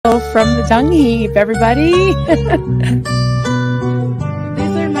from the dung heap, everybody. These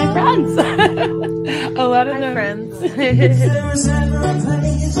are my friends. A lot of them. Friends.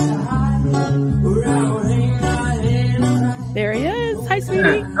 There he is. Hi,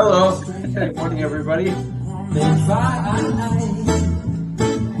 sweetie. Hello. Good morning, everybody.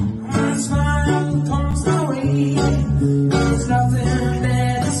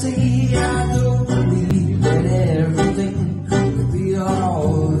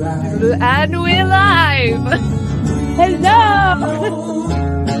 And we're live. Hello.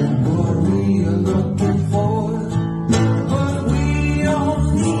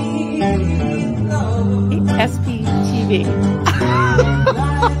 SPTV.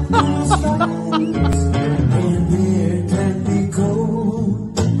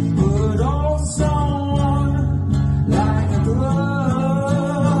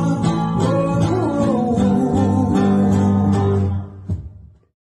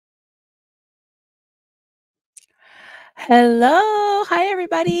 Hello. Hi,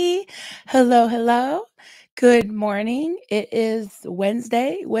 everybody. Hello, hello. Good morning. It is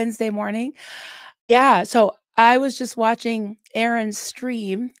Wednesday morning. Yeah, so I was just watching Aaron's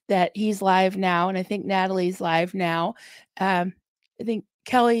stream that he's live now, and I think Natalie's live now. I think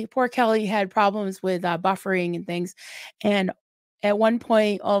poor Kelly had problems with buffering and things. And at one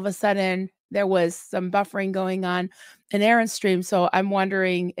point, all of a sudden, there was some buffering going on in Aaron's stream. So I'm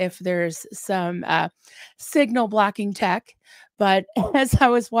wondering if there's some signal blocking tech. But as I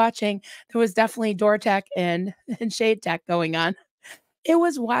was watching, there was definitely door tech and shade tech going on. It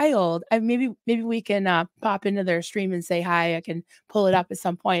was wild. Maybe we can pop into their stream and say hi. I can pull it up at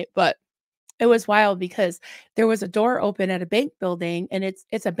some point, but it was wild because there was a door open at a bank building, and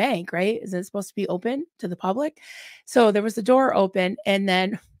it's a bank, right? Isn't it supposed to be open to the public? So there was a door open, and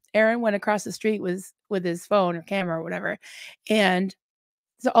then Aaron went across the street with his phone or camera or whatever, and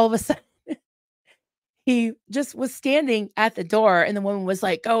so all of a sudden he just was standing at the door, and the woman was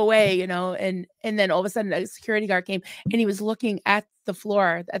like, "Go away," and then all of a sudden a security guard came, and he was looking at the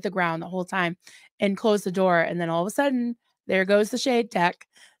floor, at the ground the whole time, and closed the door. And then all of a sudden, there goes the shade tech.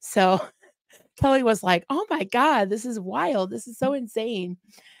 So Kelly was like, "Oh my God, this is wild. This is so insane."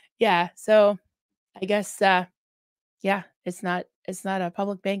 Yeah. So I guess, yeah, it's not a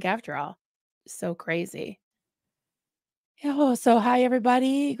public bank after all. So crazy. Oh, so hi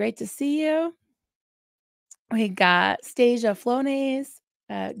everybody. Great to see you. We got Stasia Flonase,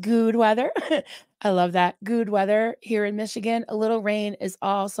 good weather. I love that. Good weather here in Michigan. A little rain is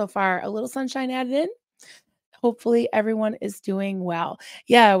all so far, a little sunshine added in. Hopefully everyone is doing well.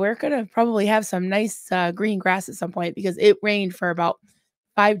 Yeah, we're going to probably have some nice green grass at some point because it rained for about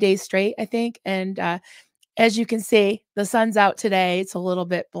 5 days straight, I think. And as you can see, the sun's out today. It's a little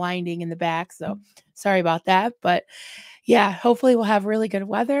bit blinding in the back. So sorry about that. But yeah, hopefully we'll have really good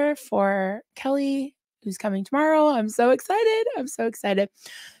weather for Kelly, who's coming tomorrow. I'm so excited. I'm so excited.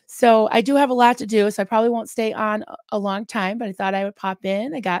 So I do have a lot to do, so I probably won't stay on a long time, but I thought I would pop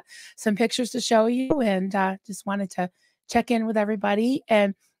in. I got some pictures to show you, and just wanted to check in with everybody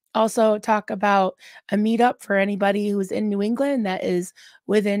and also talk about a meetup for anybody who's in New England that is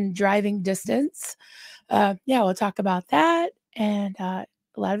within driving distance. Yeah, we'll talk about that and a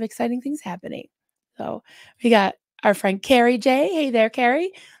lot of exciting things happening. So we got our friend Carrie J. Hey there,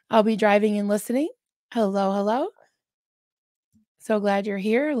 Carrie. I'll be driving and listening. Hello, hello. So glad you're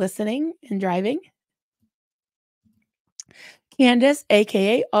here listening and driving. Candace,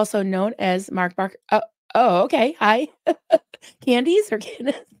 aka also known as Mark Barker. Oh, okay. Hi. Candies or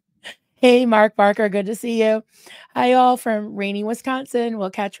Candace? Hey, Mark Barker. Good to see you. Hi, all from rainy Wisconsin. We'll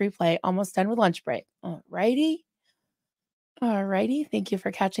catch replay. Almost done with lunch break. All righty. All righty. Thank you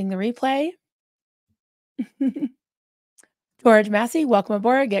for catching the replay. George Massey, welcome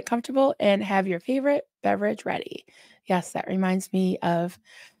aboard. Get comfortable and have your favorite beverage ready. Yes, that reminds me of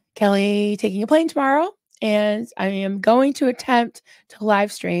Kelly taking a plane tomorrow, and I am going to attempt to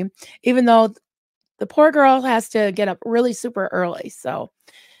live stream, even though the poor girl has to get up really super early. So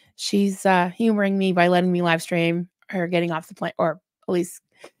she's humoring me by letting me live stream her getting off the plane, or at least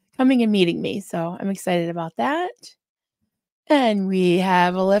coming and meeting me. So I'm excited about that. And we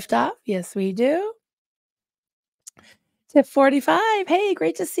have a liftoff. Yes, we do. Tip 45. Hey,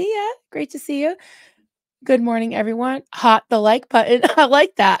 great to see you. Great to see you. Good morning, everyone. Hot the like button. I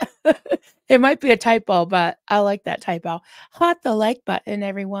like that. It might be a typo, but I like that typo. Hot the like button,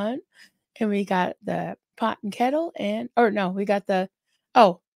 everyone. And we got the pot and kettle we got the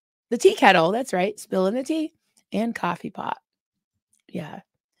tea kettle. That's right. Spilling the tea and coffee pot. Yeah.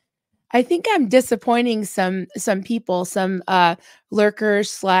 I think I'm disappointing some people, some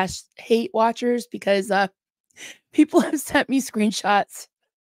lurkers / hate watchers, because people have sent me screenshots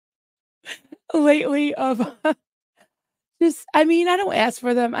lately of just I mean, I don't ask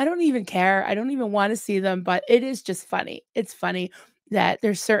for them. I don't even care. I don't even wanna see them, but it is just funny. It's funny that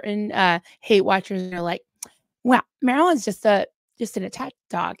there's certain, hate watchers that are like, "Wow, Marilyn's just an attack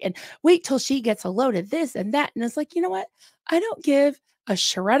dog, and wait till she gets a load of this and that," and it's like, "You know what? I don't give a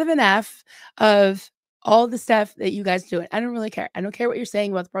shred of an F of all the stuff that you guys do. I don't really care. I don't care what you're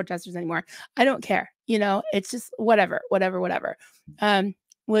saying about the protesters anymore. I don't care, you know? It's just whatever, whatever, whatever.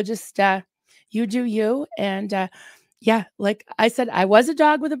 We'll just, you do you, and, yeah, like I said, I was a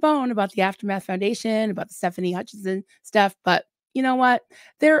dog with a bone about the Aftermath Foundation, about the Stephanie Hutchinson stuff, but you know what?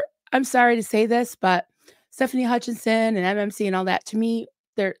 They're I'm sorry to say this, but Stephanie Hutchinson and MMC and all that, to me,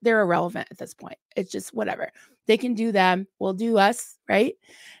 they're irrelevant at this point. It's just whatever. They can do them, we'll do us, right?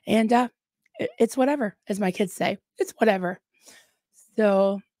 And it's whatever, as my kids say. It's whatever.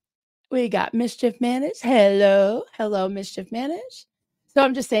 So we got Mischief Managed. Hello, hello, Mischief Managed. So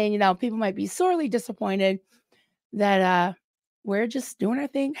I'm just saying, people might be sorely disappointed that we're just doing our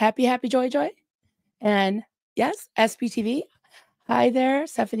thing. Happy, happy, joy, joy. And yes, SPTV. Hi there,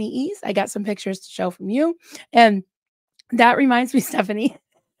 Stephanie East. I got some pictures to show from you. And that reminds me, Stephanie,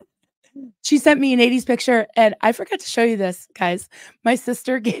 she sent me an 80s picture, and I forgot to show you this, guys. My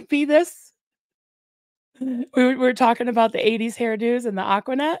sister gave me this. We were talking about the 80s hairdos and the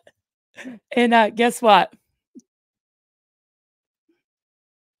Aquanet. And guess what?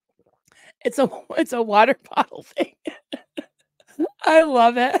 It's a water bottle thing. I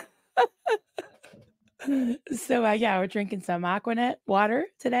love it. So, yeah, we're drinking some Aquanet water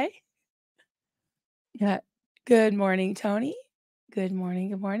today. Yeah. Good morning, Tony. Good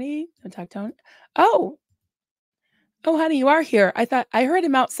morning, good morning. Don't talk, Tony. Oh, oh, honey, you are here. I thought I heard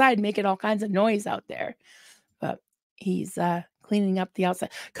him outside making all kinds of noise out there, but he's cleaning up the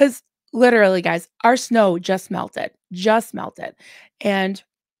outside. Because literally, guys, our snow just melted, and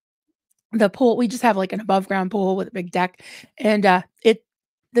the pool. We just have like an above ground pool with a big deck, and the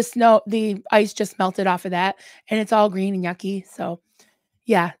ice just melted off of that, and it's all green and yucky. So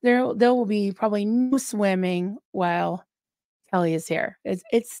yeah, there will be probably no swimming while Kelly is here.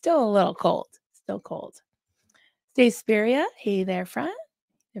 It's still a little cold. Still cold. Stay Spiria. Hey there, friend.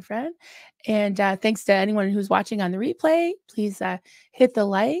 And thanks to anyone who's watching on the replay. Please hit the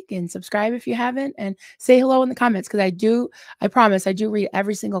like and subscribe if you haven't, and say hello in the comments because I promise, I do read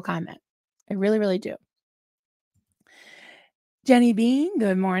every single comment. I really, really do. Jenny Bean,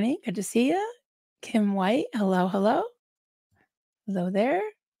 good morning. Good to see you. Kim White, hello, hello. Hello there.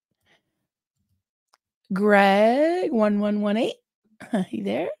 Greg 1118. You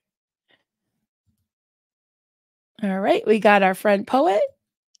there? All right, we got our friend Poet.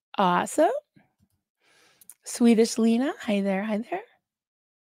 Awesome. Swedish Lena. Hi there. Hi there.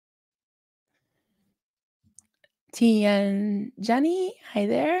 T and Jenny. Hi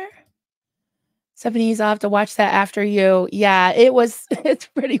there. Stephanie's, I'll have to watch that after you. Yeah, it's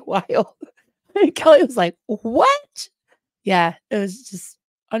pretty wild. Kelly was like, what? Yeah, it was just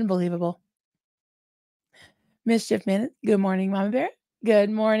unbelievable. Mischief Managed. Good morning, Mama Bear. Good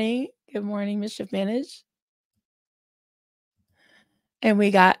morning. Good morning, Mischief Managed. And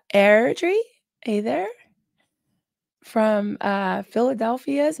we got Airdrie. Hey there. From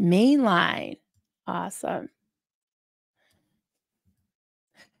Philadelphia's Main Line. Awesome.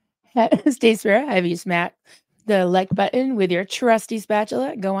 Stay Spirit, have you smacked the like button with your trusty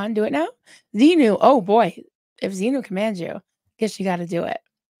spatula? Go on, do it now. Xenu, oh boy, if Xenu commands you, guess you got to do it.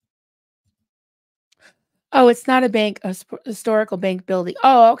 Oh, it's not a bank, a historical bank building.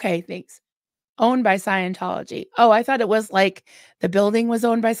 Oh, okay, thanks. Owned by Scientology. Oh, I thought it was like the building was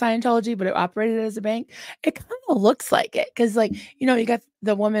owned by Scientology, but it operated as a bank. It kind of looks like it because, like, you got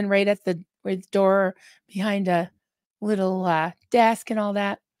the woman right at the door behind a little desk and all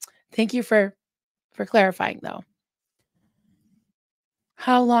that. Thank you for clarifying, though.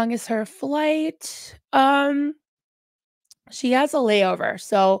 How long is her flight? She has a layover,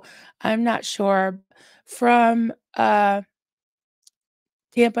 so I'm not sure. From Tampa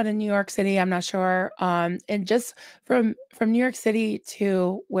to New York City, I'm not sure. And just from New York City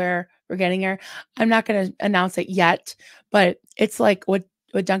to where we're getting her, I'm not going to announce it yet, but it's like what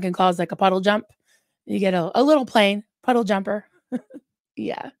Duncan calls like a puddle jump. You get a little plane, puddle jumper.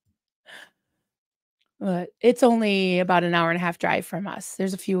 Yeah. But it's only about an hour and a half drive from us.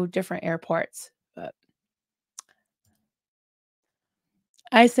 There's a few different airports, but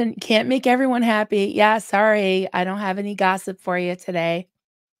I said, can't make everyone happy. Yeah, sorry. I don't have any gossip for you today.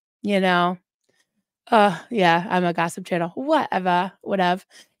 You know, yeah, I'm a gossip channel. Whatever, whatever.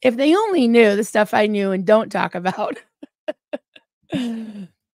 If they only knew the stuff I knew and don't talk about.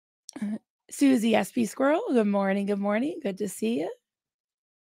 Susie SP Squirrel, good morning. Good morning. Good to see you.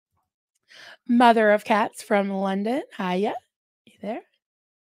 Mother of Cats from London. Hiya. You there?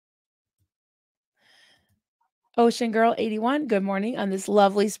 Ocean Girl 81. Good morning on this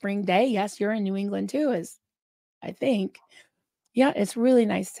lovely spring day. Yes, you're in New England too, as I think. Yeah, it's really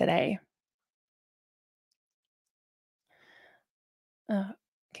nice today.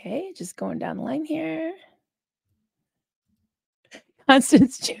 Okay, just going down the line here.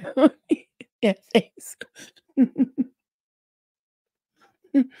 Constance June. Yeah, thanks. You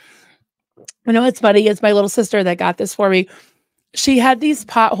know what's funny is my little sister that got this for me. She had these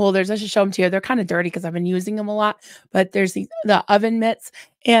pot holders. I should show them to you. They're kind of dirty because I've been using them a lot. But there's the oven mitts,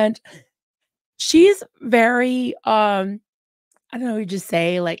 and she's very I don't know, you just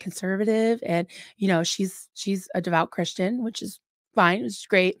say like conservative, and she's a devout Christian, which is fine, which is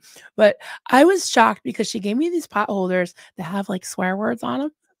great. But I was shocked because she gave me these pot holders that have like swear words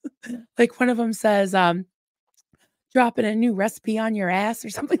on them. Like one of them says, dropping a new recipe on your ass or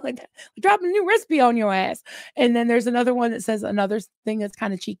something like that. Dropping a new recipe on your ass. And then there's another one that says another thing that's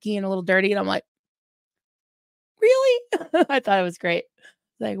kind of cheeky and a little dirty. And I'm like, really? I thought it was great.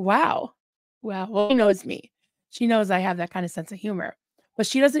 Like, wow. Wow. Well, she knows me. She knows I have that kind of sense of humor, but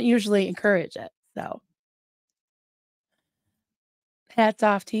she doesn't usually encourage it. So hats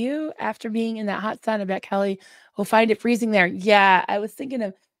off to you. After being in that hot sun, I bet Kelly will find it freezing there. Yeah. I was thinking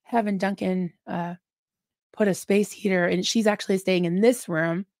of having Duncan put a space heater, and she's actually staying in this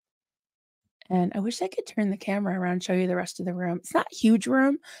room. And I wish I could turn the camera around and show you the rest of the room. It's not a huge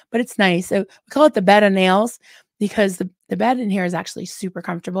room, but it's nice. So we call it the bed of nails because the bed in here is actually super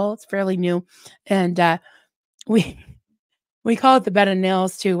comfortable. It's fairly new. And we we call it the bed of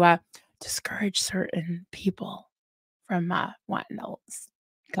nails to discourage certain people from wanting to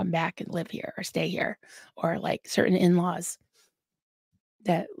come back and live here or stay here, or like certain in-laws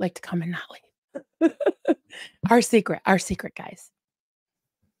that like to come and not leave. Our secret, guys.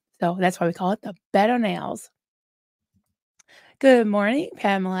 So that's why we call it the bed of nails. Good morning,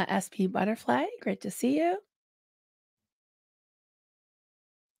 Pamela SP Butterfly. Great to see you.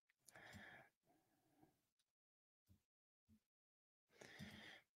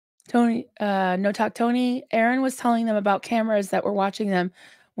 Tony, No Talk Tony. Aaron was telling them about cameras that were watching them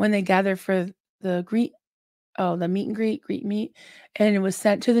when they gathered for the meet and greet meet, and it was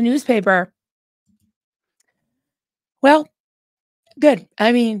sent to the newspaper. Well, good.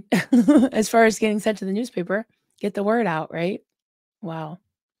 I mean, as far as getting sent to the newspaper, get the word out, right? Wow.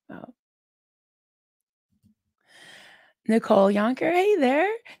 Wow. Nicole Yonker, hey there.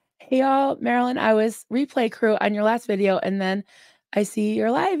 Hey y'all, Marilyn, I was replay crew on your last video, and then I see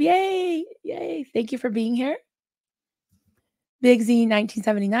you're live. Yay! Yay! Thank you for being here. Big Z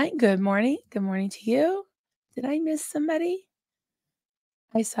 1979. Good morning. Good morning to you. Did I miss somebody?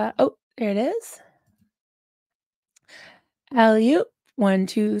 I saw, oh, there it is. Alley-oop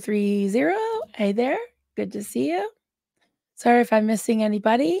 1230. Hey there. Good to see you. Sorry if I'm missing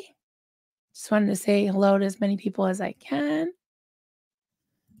anybody. Just wanted to say hello to as many people as I can.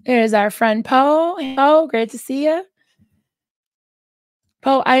 There's our friend Poe. Oh, great to see you.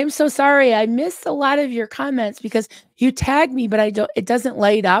 Poe, I am so sorry. I missed a lot of your comments because you tagged me, but it doesn't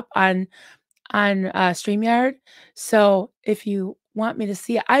light up on StreamYard. So if you want me to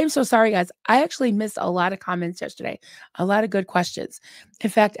see it, I am so sorry, guys. I actually missed a lot of comments yesterday, a lot of good questions. In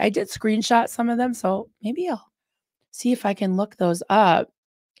fact, I did screenshot some of them, so maybe I'll see if I can look those up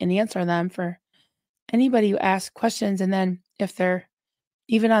and answer them for anybody who asked questions. And then if they're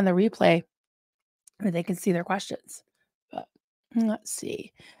even on the replay, they can see their questions. But let's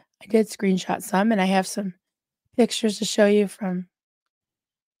see. I did screenshot some, and I have some pictures to show you from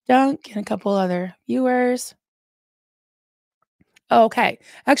Dunk and a couple other viewers. Okay.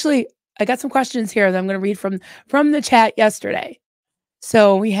 Actually, I got some questions here that I'm going to read from the chat yesterday.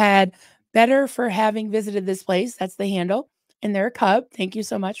 So we had better for having visited this place. That's the handle. And they're a Cub. Thank you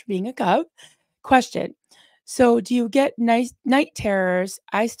so much for being a Cub. Question. So do you get night terrors?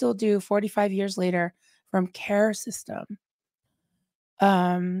 I still do 45 years later from Care System.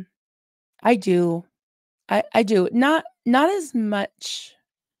 I do. I do. Not as much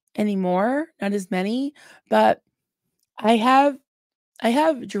anymore, not as many, but I have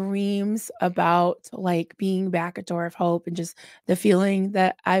dreams about like being back at Door of Hope and just the feeling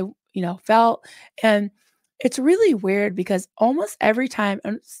that I, felt. And it's really weird because almost every time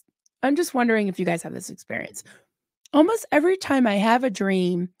I'm just wondering if you guys have this experience. Almost every time I have a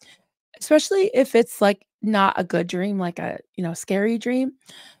dream, especially if it's like not a good dream, like a, scary dream,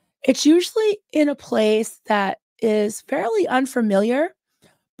 it's usually in a place that is fairly unfamiliar,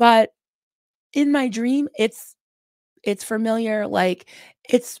 but in my dream, it's familiar, like,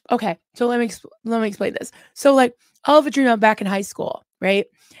 it's okay, so let me explain this. So, like, I'll have a dream I'm back in high school, right?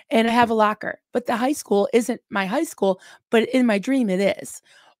 and I have a locker, but the high school isn't my high school, but in my dream it is.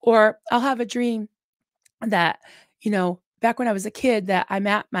 Or I'll have a dream that, back when I was a kid that I'm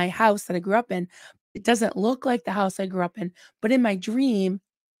at my house that I grew up in. It doesn't look like the house I grew up in, but in my dream,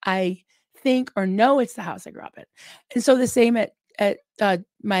 I think or know it's the house I grew up in. And so the same at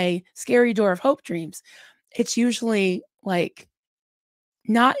my scary door of hope dreams. It's usually like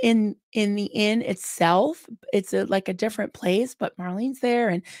not in the inn itself. It's like a different place, but Marlene's there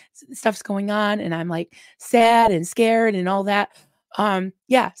and stuff's going on, and I'm like sad and scared and all that.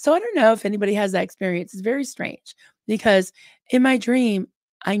 Yeah, so I don't know if anybody has that experience. It's very strange because in my dream,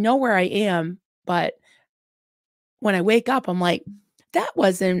 I know where I am, but when I wake up, I'm like, that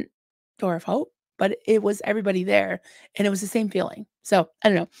wasn't Door of Hope, but it was everybody there and it was the same feeling. So I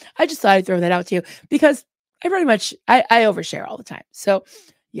don't know. I just thought I'd throw that out to you because I pretty much I overshare all the time. So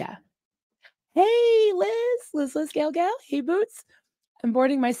yeah. Hey, Liz, Gal Gal. Hey, Boots. I'm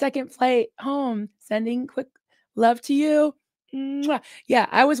boarding my second flight home. Sending quick love to you. Mwah. Yeah,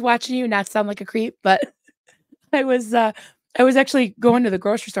 I was watching you not sound like a creep, but I was uh I was actually going to the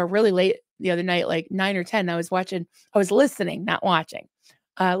grocery store really late the other night, like 9 or 10. I was listening, not watching.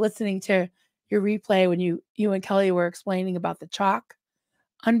 Listening to your replay when you and Kelly were explaining about the chalk.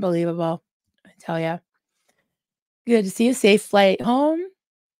 Unbelievable. I tell you. Good to see you. Safe flight home.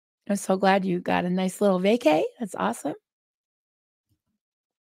 I'm so glad you got a nice little vacay. That's awesome.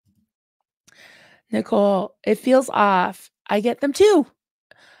 Nicole, it feels off. I get them too.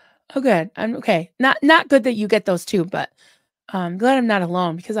 Oh, good. I'm okay. Not good that you get those too, but glad I'm not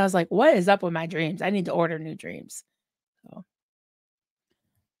alone because I was like, what is up with my dreams? I need to order new dreams. So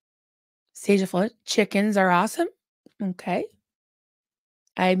stage afloat. Chickens are awesome. Okay.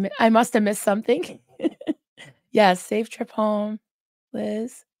 I must have missed something. Yes, safe trip home,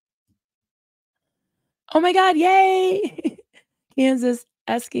 Liz. Oh my God, yay! Kansas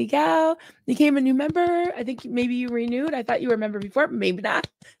Esky Gal became a new member. I think maybe you renewed. I thought you were a member before, but maybe not.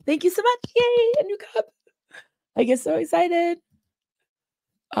 Thank you so much. Yay, a new cup. I get so excited.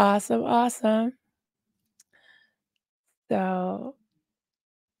 Awesome, awesome. So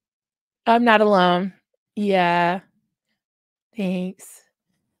I'm not alone. Yeah, thanks.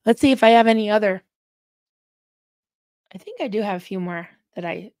 Let's see if I have any other. I think I do have a few more that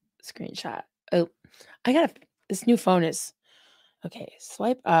I screenshot. Oh, I got this new phone is okay.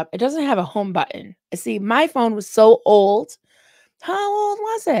 Swipe up. It doesn't have a home button. See, my phone was so old. How old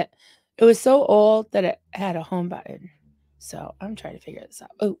was it? It was so old that it had a home button. So I'm trying to figure this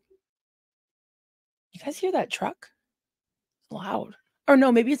out. Oh, you guys hear that truck? Loud. Or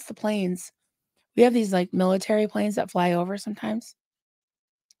no, maybe it's the planes. We have these like military planes that fly over sometimes.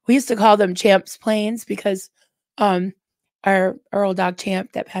 We used to call them Champs planes because um our old dog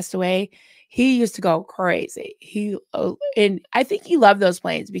Champ that passed away, he used to go crazy. And I think he loved those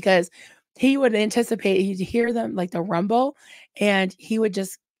planes because he would anticipate he'd hear them like the rumble and he would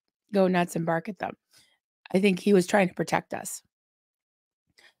just go nuts and bark at them. I think he was trying to protect us.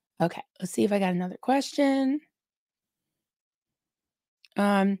 Okay, let's see if I got another question.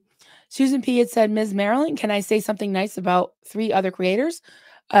 Susan P had said, Ms. Marilyn, can I say something nice about 3 other creators?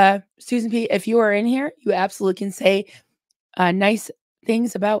 Susan P, if you are in here, you absolutely can say nice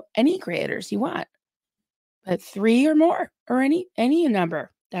things about any creators you want, but 3 or more or any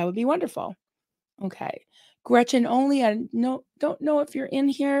number. That would be wonderful. Okay. Gretchen only, I don't know if you're in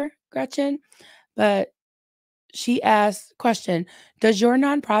here, Gretchen, but she asked question, does your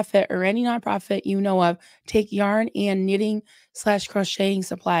nonprofit or any nonprofit you know of take yarn and knitting/crocheting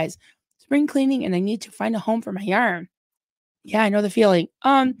supplies, spring cleaning, and I need to find a home for my yarn? Yeah, I know the feeling.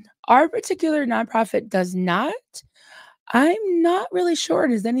 Our particular nonprofit does not. I'm not really sure.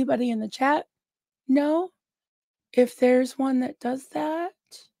 Does anybody in the chat know if there's one that does that?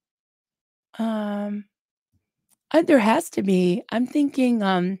 Um, there has to be. I'm thinking,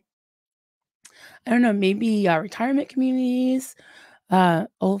 I don't know, maybe retirement communities,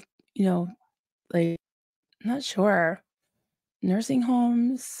 old, you know, like, not sure. Nursing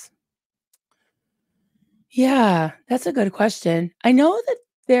homes. Yeah, that's a good question. I know that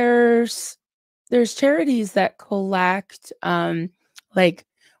there's charities that collect, like,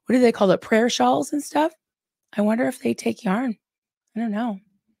 what do they call it? Prayer shawls and stuff. I wonder if they take yarn. I don't know.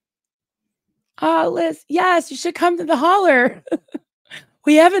 Oh, Liz, yes, you should come to the holler.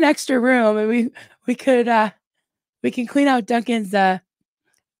 We have an extra room and we could we can clean out Duncan's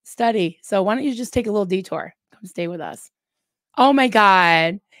study. So why don't you just take a little detour? Come stay with us. Oh my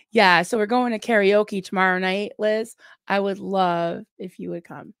God. Yeah. So we're going to karaoke tomorrow night, Liz. I would love if you would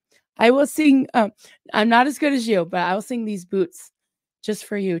come. I will sing. I'm not as good as you, but I will sing these boots just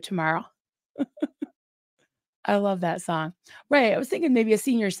for you tomorrow. I love that song. Right, I was thinking maybe a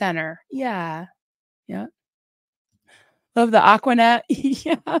senior center. Yeah, yeah. Love the Aquanet.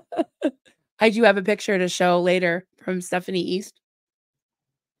 Yeah. I do have a picture to show later from Stephanie East.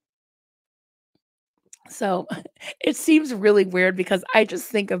 So, it seems really weird because I just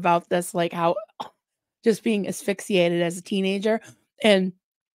think about this, like, how just being asphyxiated as a teenager, and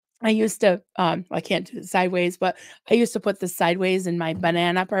I used to, I can't do it sideways, but I used to put this sideways in my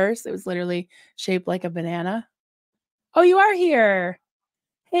banana purse. It was literally shaped like a banana. Oh, you are here.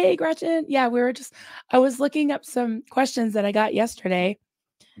 Hey, Gretchen. Yeah, we were just I was looking up some questions that I got yesterday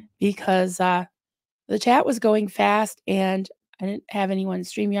because, the chat was going fast and I didn't have anyone in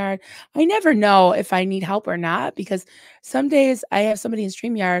StreamYard. I never know if I need help or not because some days I have somebody in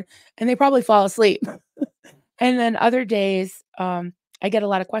StreamYard and they probably fall asleep. And then other days, I get a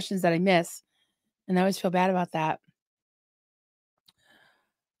lot of questions that I miss, and I always feel bad about that.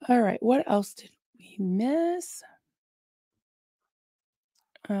 All right, what else did we miss?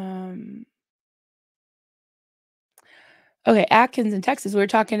 Um, okay, Atkins in Texas. We were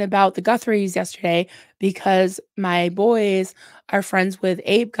talking about the Guthries yesterday because my boys are friends with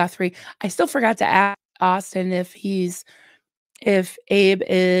Abe Guthrie. I still forgot to ask Austin if Abe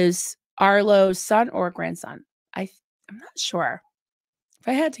is Arlo's son or grandson. I'm not sure. If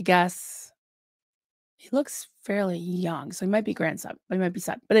I had to guess, he looks fairly young, so he might be grandson, but he might be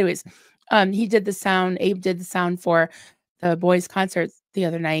son. But anyways, he did the sound. Abe did the sound for the boys' concert the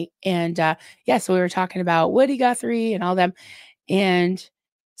other night, and yeah, so we were talking about Woody Guthrie and all them, and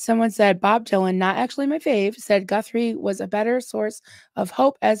someone said Bob Dylan, not actually my fave, said Guthrie was a better source of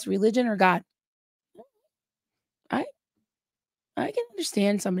hope as religion or God. I I can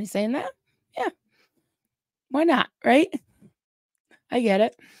understand somebody saying that. Yeah, why not? Right? I get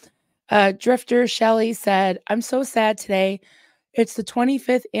it. Drifter Shelley said, "I'm so sad today. It's the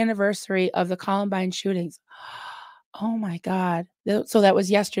 25th anniversary of the Columbine shootings." Oh my God. So that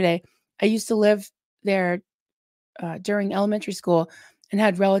was yesterday. I used to live there during elementary school and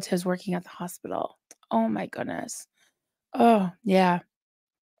had relatives working at the hospital. Oh my goodness. Oh, yeah.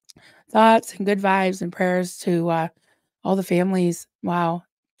 Thoughts and good vibes and prayers to all the families. Wow.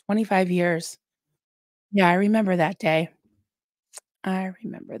 25 years. Yeah, I remember that day. I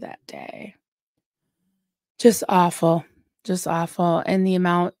remember that day. Just awful. Just awful. And the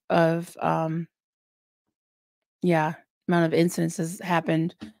amount of yeah, amount of incidences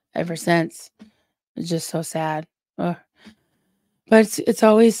happened ever since. It's just so sad. Ugh. But it's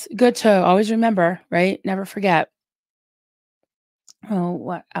always good to always remember, right? Never forget. Oh,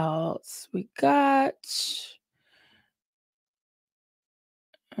 what else we got?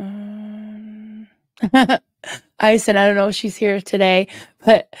 Um, I said, I don't know if she's here today,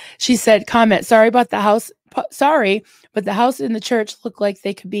 but she said, comment, sorry about the house. Sorry, but the house and the church look like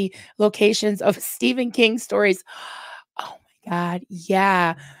they could be locations of Stephen King stories. Oh my God.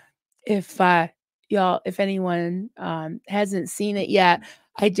 Yeah. If y'all if anyone hasn't seen it yet,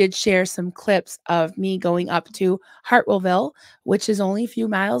 I did share some clips of me going up to Hartwellville, which is only a few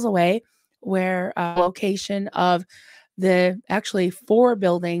miles away, where location of the actually 4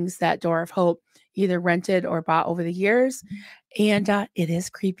 buildings that Door of Hope either rented or bought over the years. And it is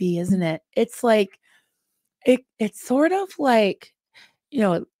creepy, isn't it? It's like it's sort of like, you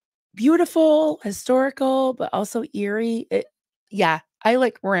know, beautiful, historical, but also eerie. Yeah, I,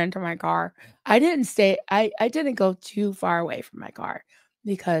 like, ran to my car. I didn't go too far away from my car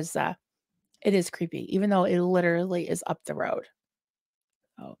because, it is creepy, even though it literally is up the road.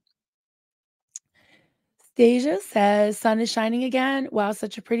 Oh. Stasia says, "Sun is shining again. Wow,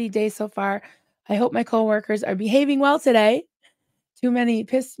 such a pretty day so far. I hope my coworkers are behaving well today. Too many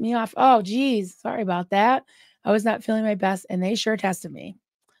pissed me off." Oh, geez, sorry about that. I was not feeling my best, and they sure tested me.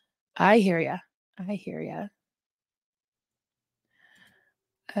 I hear ya. I hear ya.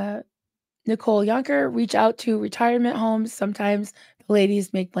 Uh, Nicole Yonker, reach out to retirement homes. Sometimes the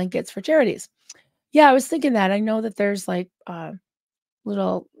ladies make blankets for charities. Yeah, I was thinking that. I know that there's like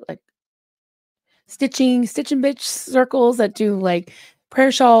little like stitch and bitch circles that do like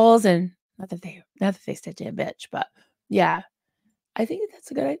prayer shawls and not that they stitch a bitch, but yeah, I think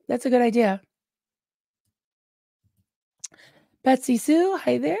that's a good idea. Betsy Sue,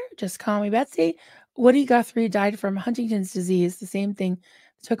 hi there. Just call me Betsy. Woody Guthrie died from Huntington's disease. The same thing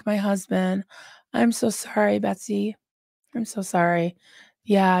took my husband. I'm so sorry, Betsy. I'm so sorry.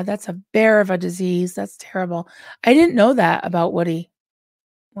 Yeah, that's a bear of a disease. That's terrible. I didn't know that about Woody.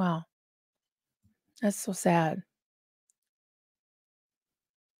 Wow, that's so sad.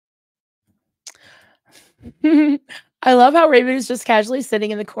 I love how Raymond is just casually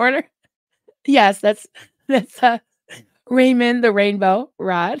sitting in the corner. Yes, that's Raymond the rainbow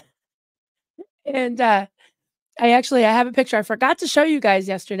rod. And I have a picture. I forgot to show you guys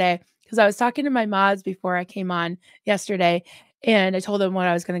yesterday because I was talking to my mods before I came on yesterday, and I told them what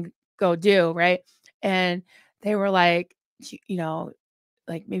I was gonna go do, right? And they were like, you know,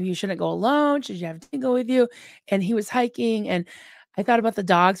 like, "Maybe you shouldn't go alone. Should you have Dingo with you?" And he was hiking, and I thought about the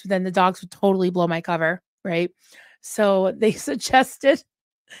dogs, but then the dogs would totally blow my cover, right? So they suggested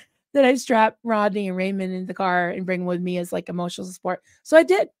that I strap Rodney and Raymond in the car and bring them with me as, like, emotional support. So I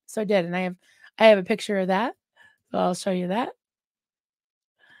did. So I did, and I have a picture of that. So I'll show you that.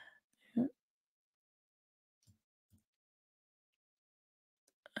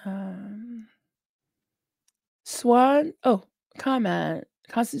 Um, Swan oh, comment,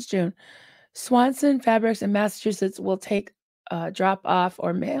 Constance June. Swanson Fabrics in Massachusetts will take, drop off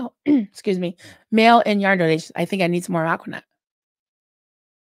or mail excuse me, mail and yarn donations. I think I need some more Aquanet.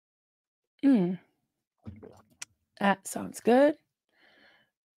 Mm, that sounds good.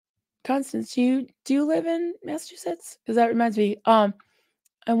 Constance, do you live in Massachusetts? Because that reminds me, I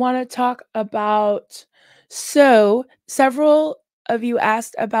wanna talk about so several of you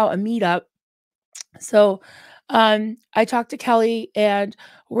asked about a meetup. So, I talked to Kelly, and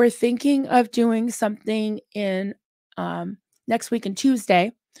we're thinking of doing something in next week on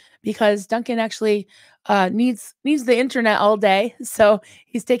Tuesday because Duncan actually needs the internet all day, so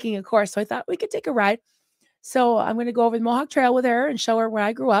he's taking a course. So I thought we could take a ride. So I'm going to go over the Mohawk Trail with her and show her where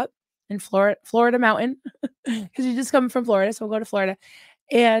I grew up in Florida Mountain, because you just come from Florida, so we'll go to Florida,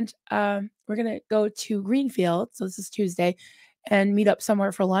 and we're gonna go to Greenfield. So this is Tuesday, and meet up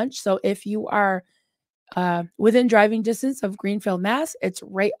somewhere for lunch. So if you are within driving distance of Greenfield, Mass. It's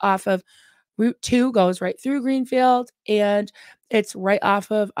right off of Route 2, goes right through Greenfield, and it's right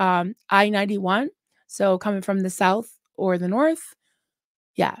off of I-91. So coming from the south or the north.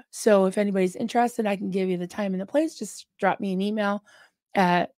 Yeah. So if anybody's interested, I can give you the time and the place. Just drop me an email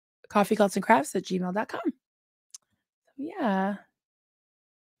at coffeecultsandcrafts@gmail.com. Yeah.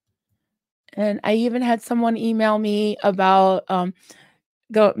 And I even had someone email me about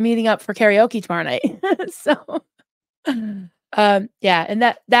go meeting up for karaoke tomorrow night. So yeah,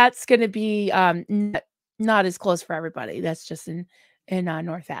 and that's gonna be, not as close for everybody. That's just in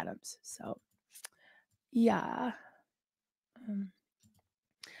North Adams. So, yeah. Um,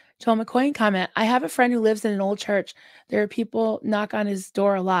 Joel McCoy comment, "I have a friend who lives in an old church. There are people knock on his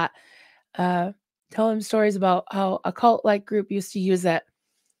door a lot. Uh, tell him stories about how a cult-like group used to use it.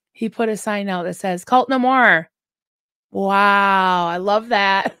 He put a sign out that says, 'Cult no more.'" Wow, I love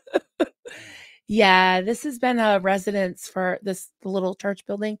that. Yeah, this has been a residence for the little church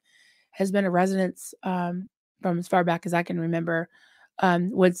building has been a residence, from as far back as I can remember.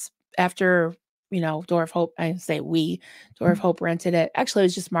 Was after, Door of Hope, I say we, Door of Hope rented it. Actually, it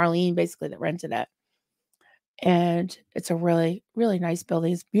was just Marlene basically that rented it. And it's a really, really nice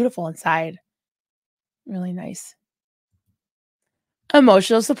building. It's beautiful inside. Really nice.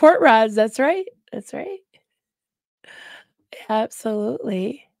 Emotional support rods. That's right. That's right.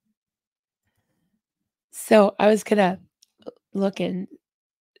 Absolutely. So I was gonna look and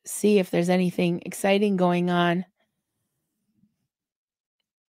see if there's anything exciting going on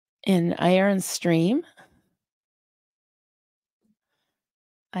in Iron Stream.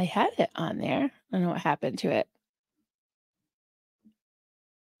 I had it on there. I don't know what happened to it.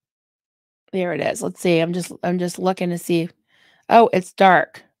 There it is. Let's see. I'm just looking to see. Oh, it's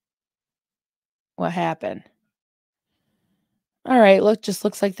dark. What happened? All right. Just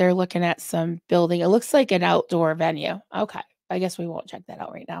looks like they're looking at some building. It looks like an outdoor venue. Okay. I guess we won't check that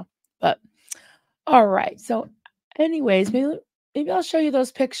out right now. But all right. So, anyways, maybe I'll show you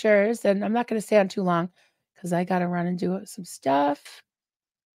those pictures, and I'm not going to stay on too long because I got to run and do some stuff.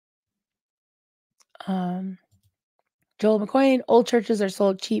 Um, Joel McQueen, old churches are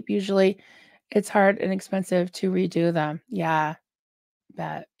sold cheap usually. It's hard and expensive to redo them. Yeah,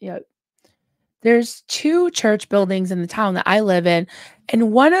 bet. Yeah. There's 2 church buildings in the town that I live in,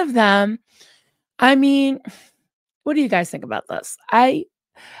 and one of them, I mean, what do you guys think about this? I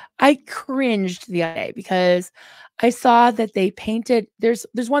cringed the other day because I saw that they painted there's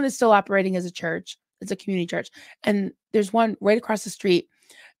one that's still operating as a church. It's a community church, and there's one right across the street,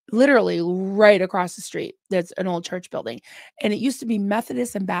 literally right across the street, that's an old church building, and it used to be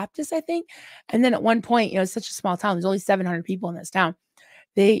Methodist and Baptist, I think, and then at one point, it's such a small town, there's only 700 people in this town.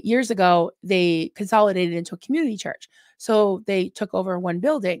 They years ago, they consolidated into a community church. So they took over one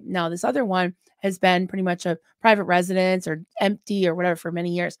building. Now this other one has been pretty much a private residence or empty or whatever for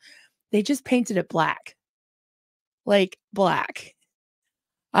many years. They just painted it black, like black.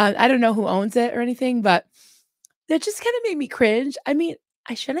 I don't know who owns it or anything, but that just kind of made me cringe. I mean,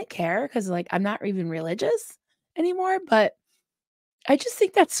 I shouldn't care because like I'm not even religious anymore, but I just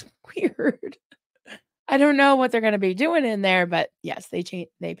think that's weird. I don't know what they're gonna be doing in there, but yes, they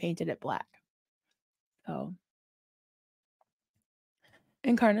painted it black. So,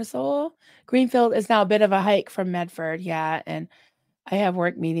 in Carnesol, Greenfield is now a bit of a hike from Medford, yeah, and I have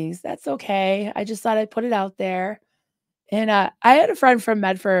work meetings. That's okay. I just thought I'd put it out there. And, I had a friend from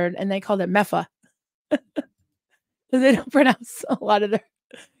Medford, and they called it Meffa, 'cause they don't pronounce a lot of their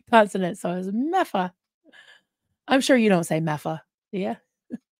consonants, so it was Meffa. I'm sure you don't say Meffa, do ya?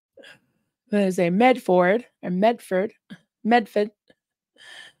 They say Medford or Medford, and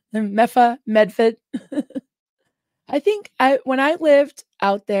Meffa, Medford. I think I when I lived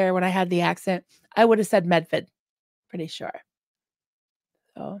out there, when I had the accent, I would have said Medford, pretty sure.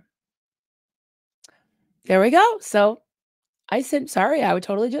 So, there we go. So, I said, "Sorry, I would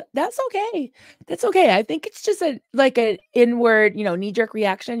totally do." That's okay. That's okay. I think it's just a like, an inward, knee-jerk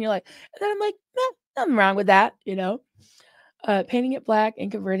reaction. You're like and then I'm like, nothing wrong with that," you know? Painting it black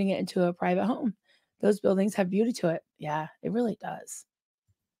and converting it into a private home. Those buildings have beauty to it. Yeah, it really does.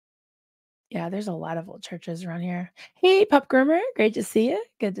 Yeah, there's a lot of old churches around here. Hey, Pup Groomer, great to see you.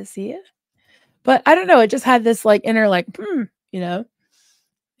 Good to see you. But I don't know, it just had this, like, inner, like, you know,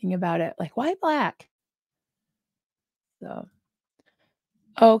 thing about it. Like, why black? So,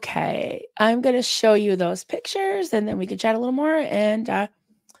 okay, I'm gonna show you those pictures, and then we can chat a little more, and,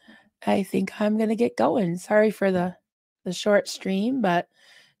 I think I'm gonna get going. Sorry for the short stream, but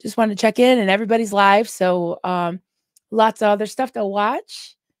just wanted to check in, and everybody's live, so, lots of other stuff to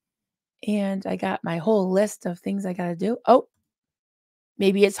watch, and I got my whole list of things I gotta do. Oh,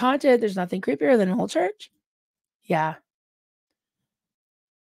 maybe it's haunted. There's nothing creepier than an old church. Yeah.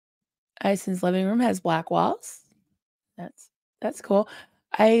 Ison's living room has black walls. That's that's cool.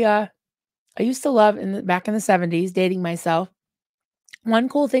 I used to love back in the 70s dating myself. One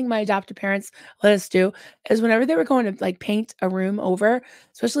cool thing my adoptive parents let us do is whenever they were going to like paint a room over,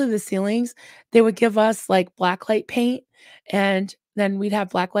 especially the ceilings, they would give us like black light paint and then we'd have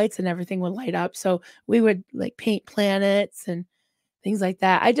black lights and everything would light up. So we would like paint planets and things like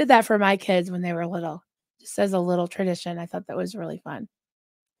that. I did that for my kids when they were little, just as a little tradition. I thought that was really fun.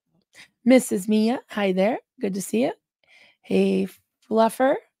 Mrs. Mia, hi there. Good to see you. Hey,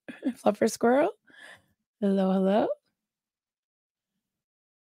 Fluffer, Fluffer Squirrel. Hello, hello.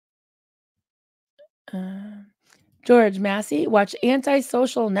 Um, George Massey, watch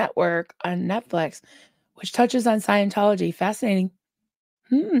Antisocial Network on Netflix, which touches on Scientology. Fascinating.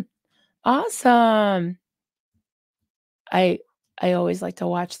 Hmm. Awesome. I I always like to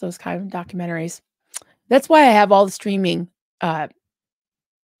watch those kind of documentaries. That's why I have all the streaming uh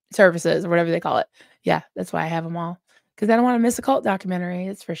services or whatever they call it. Yeah, that's why I have them all. Because I don't want to miss a cult documentary,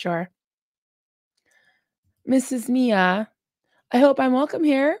 that's for sure. Mrs. Mia, I hope I'm welcome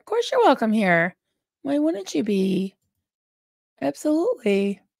here. Of course you're welcome here. Why wouldn't you be?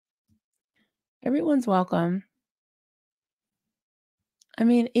 Absolutely. Everyone's welcome. I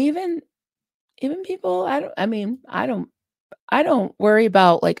mean, even people I don't worry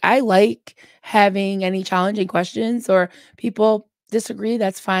about like I like having any challenging questions or people disagree,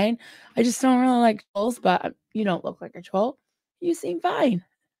 that's fine. I just don't really like trolls, but you don't look like a troll. You seem fine.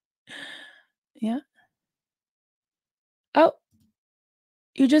 Yeah. Oh,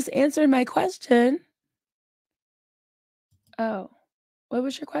 you just answered my question. Oh, what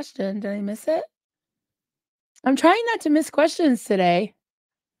was your question? Did I miss it? I'm trying not to miss questions today.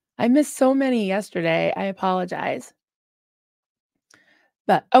 I missed so many yesterday. I apologize.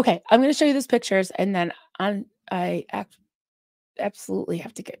 But okay, I'm going to show you these pictures and then on absolutely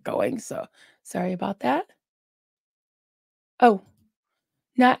have to get going. So sorry about that. Oh,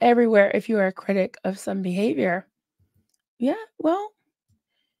 not everywhere if you are a critic of some behavior. Yeah, well,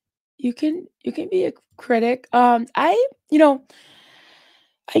 you can be a critic. You know,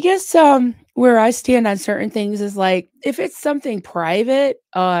 I guess where I stand on certain things is like if it's something private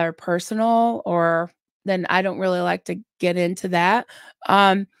or personal or then I don't really like to get into that.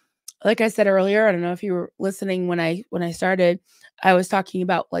 Um like I said earlier, I don't know if you were listening when I started, I was talking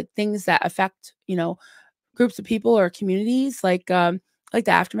about like things that affect, groups of people or communities like the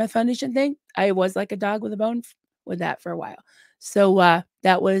Aftermath Foundation thing. I was like a dog with a bone with that for a while. So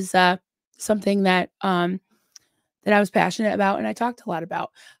that was something that I was passionate about and I talked a lot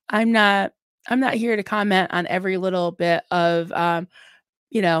about. I'm not I'm not here to comment on every little bit of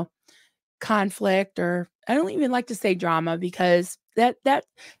you know, conflict or I don't even like to say drama because that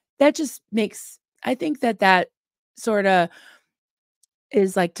just makes I think that sort of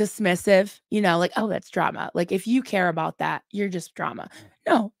is like dismissive, like, oh, that's drama. Like if you care about that, you're just drama.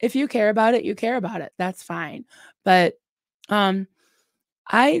 No, if you care about it, you care about it. That's fine. But um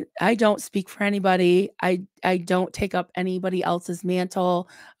I don't speak for anybody. I don't take up anybody else's mantle.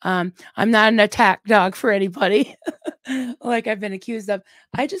 I'm not an attack dog for anybody like I've been accused of.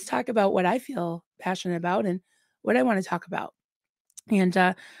 I just talk about what I feel passionate about and what I want to talk about. And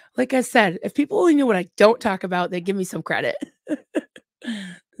like I said, if people only knew what I don't talk about, they'd give me some credit.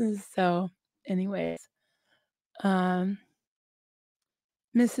 So, anyways, um,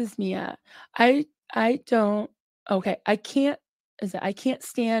 Mrs. Mia, I don't okay, I can't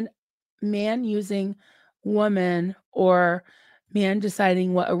stand man using woman or man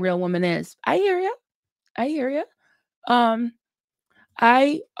deciding what a real woman is. I hear you. I hear you. Um,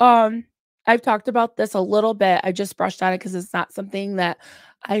 I I've talked about this a little bit. I just brushed on it because it's not something that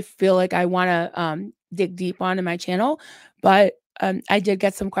I feel like I want to dig deep on in my channel. But I did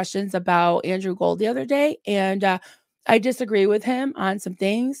get some questions about Andrew Gold the other day, and I disagree with him on some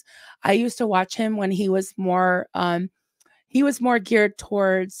things. I used to watch him when he was more geared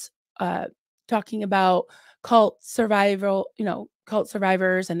towards uh, talking about cult survivors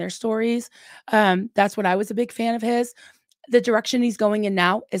and their stories. That's what I was a big fan of his. The direction he's going in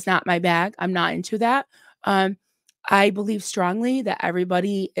now is not my bag. I'm not into that. Um, I believe strongly that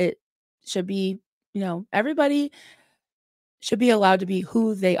it should be, everybody should be allowed to be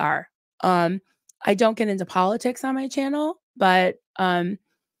who they are. Um, I don't get into politics on my channel, but I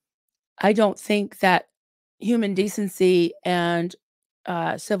don't think that human decency and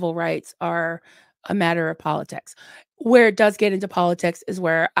civil rights are a matter of politics. Where it does get into politics is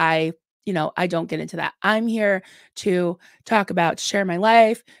where I don't get into that. I'm here to share my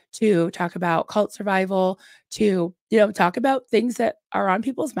life, to talk about cult survival, to, talk about things that are on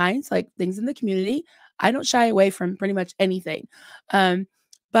people's minds, like things in the community. I don't shy away from pretty much anything. Um,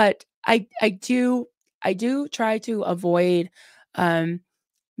 but I do try to avoid um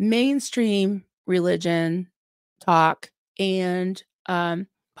mainstream religion talk and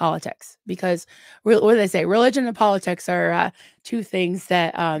politics because what do they say? Religion and politics are two things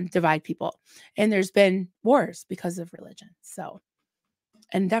that divide people, and there's been wars because of religion. So,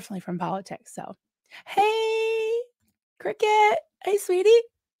 and definitely from politics. So, hey, Cricket, hey, sweetie,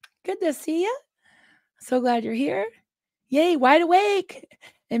 good to see you. So glad you're here. Yay, wide awake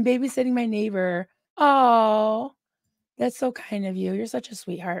and babysitting my neighbor. Oh, that's so kind of you. You're such a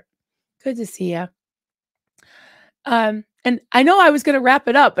sweetheart. Good to see you. And I know I was gonna wrap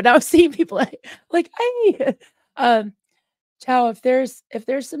it up, but I was seeing people "Hey." Um, Chow, if there's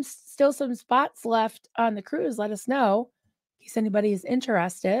still some spots left on the cruise, let us know in case anybody is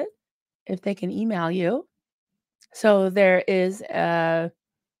interested, if they can email you. So there is, I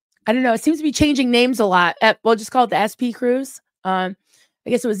don't know, it seems to be changing names a lot. We'll just call it the SP cruise. I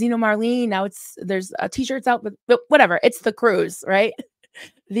guess it was Zeno Marlene. Now there's T-shirts out, but whatever. It's the cruise, right?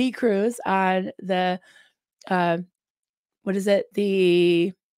 The cruise on the uh, what is it?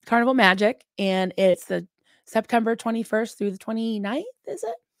 The Carnival Magic, and it's the September 21st through the 29th, is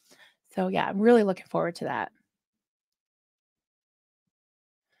it? So yeah, I'm really looking forward to that.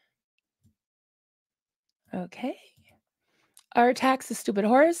 Okay. Our tax is stupid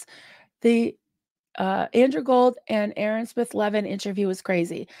horse. The Andrew Gold and Aaron Smith Levin interview was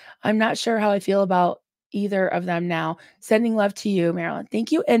crazy. I'm not sure how I feel about either of them now. Sending love to you, Marilyn.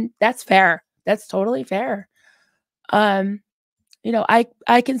 Thank you. And that's fair. That's totally fair.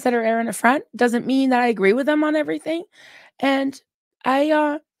 I consider Aaron a friend. Doesn't mean that I agree with him on everything. And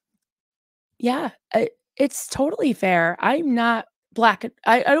I yeah, it's totally fair. I'm not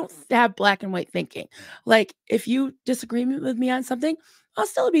I don't have black and white thinking. Like if you disagree with me on something, I'll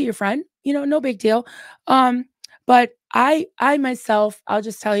still be your friend. No big deal. But I myself, I'll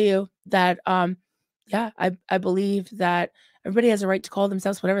just tell you that yeah, I believe that everybody has a right to call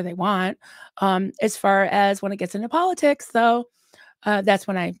themselves whatever they want. As far as when it gets into politics, though, that's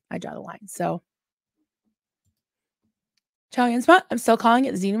when I draw the line. So, Italian spot. I'm still calling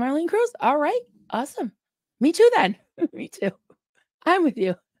it the Xena Marlene Cruise. All right, awesome. Me too. Then me too. I'm with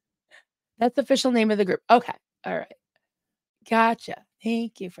you. That's the official name of the group. Okay. All right. Gotcha.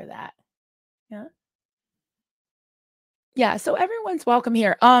 Thank you for that. Yeah. Yeah. So everyone's welcome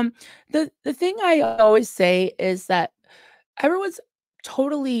here. The thing I always say is that everyone's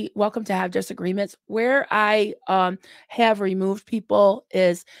totally welcome to have disagreements. Where I have removed people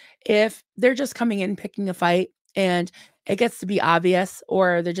is if they're just coming in picking a fight and it gets to be obvious,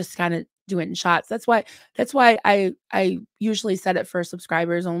 or they're just kind of doing it in shots. That's why I usually set it for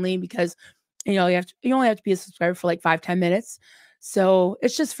subscribers only, because you only have to be a subscriber for like 5-10 minutes. So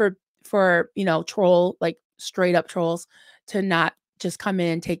it's just for troll, like straight up trolls, to not just come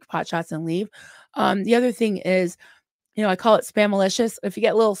in, take pot shots and leave. The other thing is I call it spam malicious. If you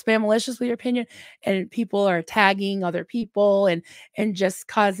get a little spam malicious with your opinion and people are tagging other people and just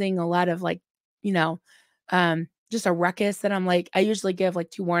causing a lot of like, you know, just a ruckus, then I'm like, I usually give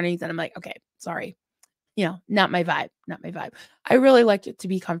like 2 warnings and I'm like, okay, sorry. Not my vibe, not my vibe. I really like it to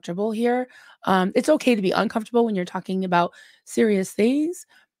be comfortable here. It's okay to be uncomfortable when you're talking about serious things,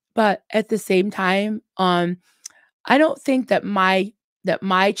 but at the same time, I don't think that my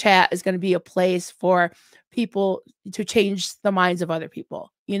chat is gonna be a place for people to change the minds of other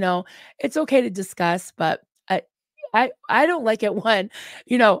people, It's okay to discuss, but I don't like it when,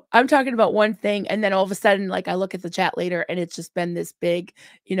 I'm talking about one thing and then all of a sudden, like, I look at the chat later and it's just been this big,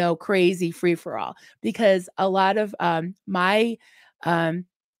 crazy free for all because a lot of, um, my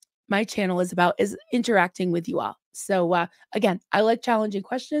channel is interacting with you all. So, again, I like challenging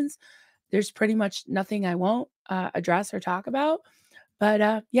questions. There's pretty much nothing I won't, address or talk about,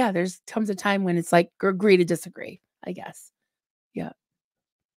 but, yeah, there's comes a time when it's like agree to disagree, I guess. Yeah.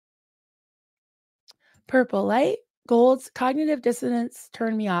 Purple light, gold's cognitive dissonance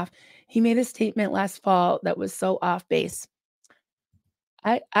turned me off. He made a statement last fall that was so off base.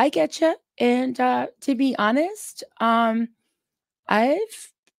 I get you, and, to be honest, I've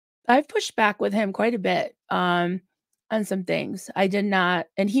I've pushed back with him quite a bit, on some things. I did not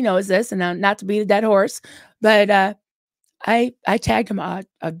and he knows this, and not to beat a dead horse, but, I tagged him a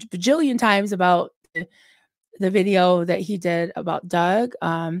bajillion times about the video that he did about Doug,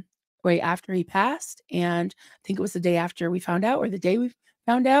 right after he passed, and I think it was the day after we found out or the day we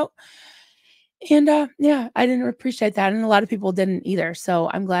found out, and, yeah, I didn't appreciate that, and a lot of people didn't either,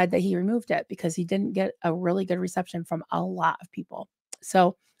 so I'm glad that he removed it because he didn't get a really good reception from a lot of people.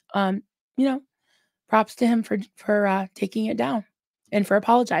 So, um, you know, props to him for taking it down and for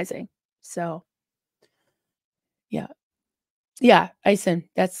apologizing. So, yeah. Yeah, Ison,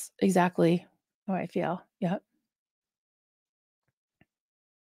 that's exactly how I feel. Yep.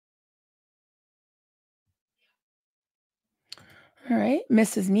 All right.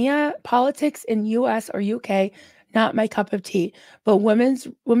 Mrs. Mia, politics in US or UK, not my cup of tea. But women's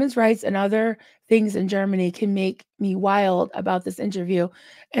rights and other things in Germany can make me wild about this interview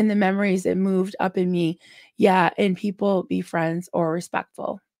and the memories it moved up in me. Yeah, and people be friends or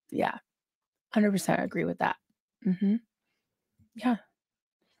respectful. Yeah, 100% agree with that. Hmm. Yeah.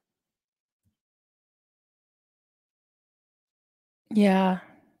 Yeah.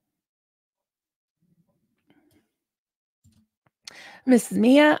 Mrs.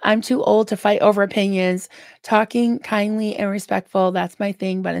 Mia, I'm too old to fight over opinions. Talking kindly and respectful, that's my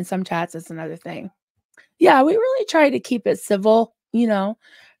thing, but in some chats, it's another thing. Yeah, we really try to keep it civil.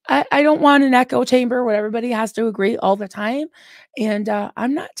 I don't want an echo chamber where everybody has to agree all the time, and,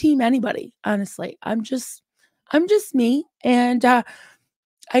 I'm not team anybody, honestly. I'm just me, and, I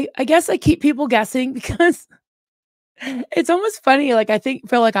guess I keep people guessing because it's almost funny, like,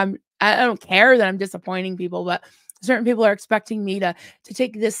 feel like I don't care that I'm disappointing people, but certain people are expecting me to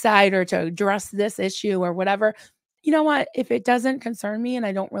take this side or to address this issue or whatever. You know what? If it doesn't concern me and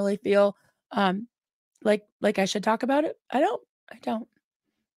I don't really feel, um, like I should talk about it, I don't.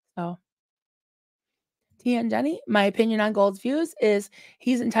 So, Tia and Jenny, my opinion on Gold's views is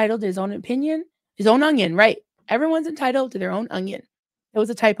he's entitled to his own opinion, his own onion, right? Everyone's entitled to their own onion. It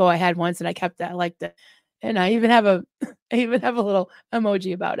was a typo I had once and I kept that. I liked it. And I even have a I even have a little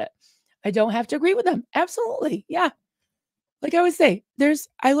emoji about it. I don't have to agree with them. Absolutely. Yeah. Like I always say,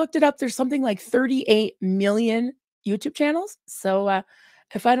 I looked it up. There's something like 38 million YouTube channels. So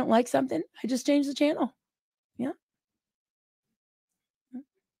if I don't like something, I just change the channel. Yeah.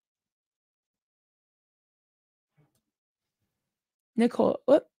 Nicole,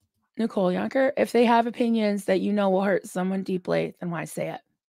 whoop, Nicole Yonker, if they have opinions that you know will hurt someone deeply, then why say it?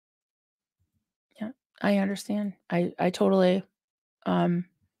 Yeah, I understand. I totally um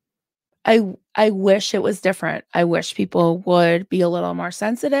I wish it was different. I wish people would be a little more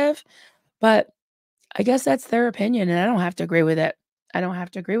sensitive, but I guess that's their opinion and I don't have to agree with it. I don't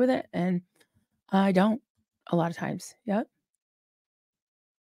have to agree with it and I don't a lot of times. Yep.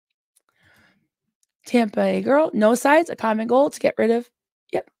 Tampa Bay girl, no sides, a common goal to get rid of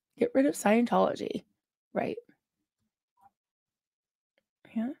Scientology. Right.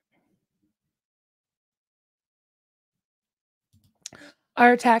 Yeah.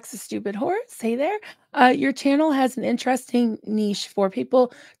 Our tax a stupid horse. Hey there. Your channel has an interesting niche for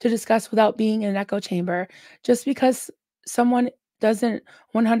people to discuss without being in an echo chamber. Just because someone doesn't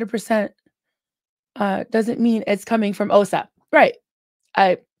 100% doesn't mean it's coming from OSA. Right.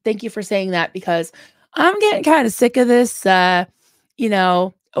 I thank you for saying that because I'm getting kind of sick of this, boogeyman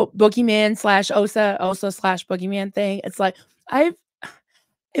slash OSA slash boogeyman thing. It's like, I've,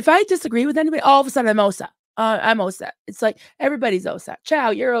 if I disagree with anybody, all of a sudden I'm OSA. I'm OSA. It's like everybody's OSA. Chow,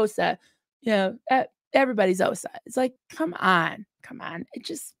 you're OSA. You know, everybody's OSA. It's like, come on, come on. It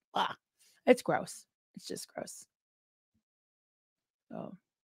just, it's gross. It's just gross. So,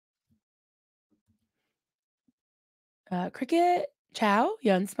 Cricket, Chow,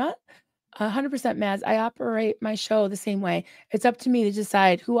 Yunsma, 100% Maz. I operate my show the same way. It's up to me to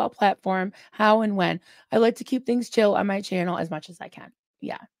decide who I'll platform, how, and when. I like to keep things chill on my channel as much as I can.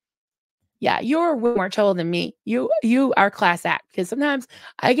 Yeah. Yeah, you're way more chill than me. You are class act because sometimes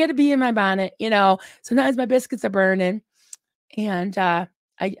I get to be in my bonnet, you know. Sometimes my biscuits are burning, and I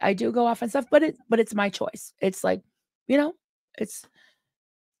do go off on stuff, but it's my choice. It's like, you know, it's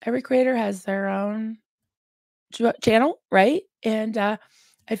every creator has their own channel, right? And I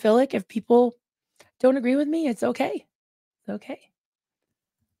feel like if people don't agree with me, it's okay. It's okay.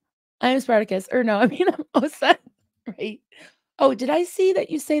 I am Spartacus, or no, I mean I'm Osa, right? Oh, did I see that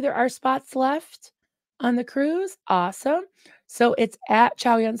you say there are spots left on the cruise? Awesome. So it's at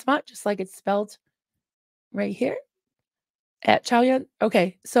Chow Yun Spot, just like it's spelled right here. At Chow Yun.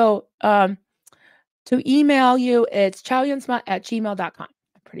 Okay. So to email you, it's chowyunspot@gmail.com.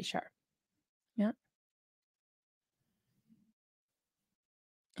 I'm pretty sure. Yeah.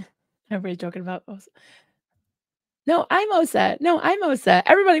 Everybody joking about Osa. No, I'm Osa. No, I'm Osa.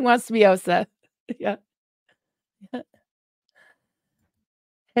 Everybody wants to be Osa. Yeah. Yeah.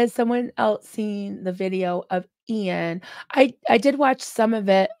 Has someone else seen the video of Ian? I did watch some of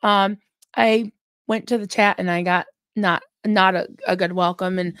it. I went to the chat and I got not a good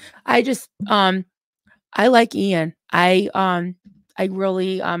welcome, and I just I like Ian. I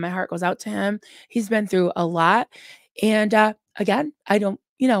really my heart goes out to him. He's been through a lot, and again, I don't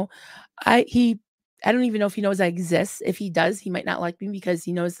I he I don't even know if he knows I exist. If he does, he might not like me because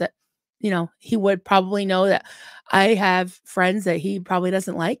he knows that, he would probably know that I have friends that he probably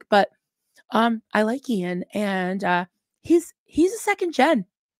doesn't like, but I like Ian, and he's a second gen.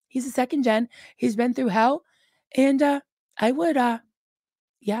 He's a second gen. He's been through hell, and I would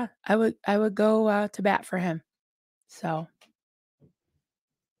yeah, I would go to bat for him. So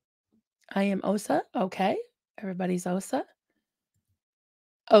I am Osa. Okay. Everybody's Osa.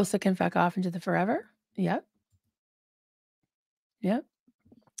 Osa can fuck off into the forever. Yep. Yep.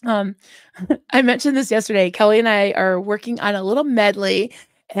 Um, I mentioned this yesterday. Kelly and I are working on a little medley,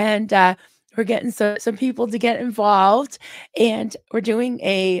 and we're getting some people to get involved, and we're doing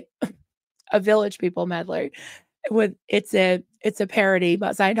a Village People medley. It's a parody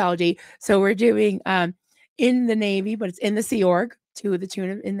about Scientology. So we're doing In the Navy, but it's in the Sea Org to the tune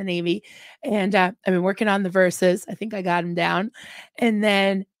of In the Navy, and I've been working on the verses. I think I got them down, and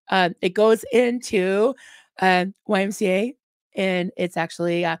then it goes into YMCA, and it's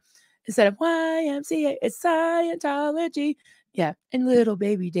actually instead of YMCA, it's Scientology. Yeah, and little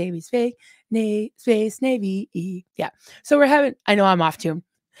baby Davy's fake space Navy. Yeah, so we're having. I know I'm off tune,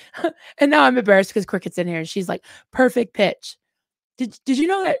 and now I'm embarrassed because Cricket's in here, and she's like perfect pitch. Did you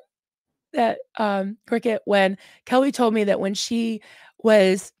know that Cricket, when Kelly told me that when she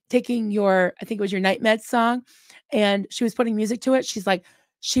was taking your, I think it was your night med song, and she was putting music to it, she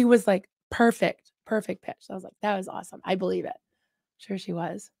was like perfect pitch. So I was like, that was awesome. I believe it. Sure she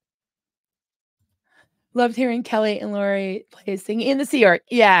was. Loved hearing Kelly and Lori play singing in the Sea Org.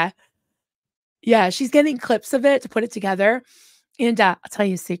 Yeah. Yeah. She's getting clips of it to put it together. And I'll tell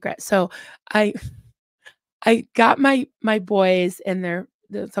you a secret. So I got my boys and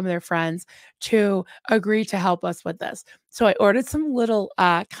some of their friends to agree to help us with this. So I ordered some little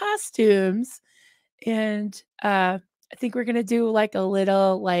costumes, and I think we're gonna do like a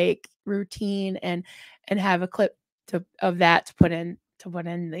little like routine and have a clip of that to put in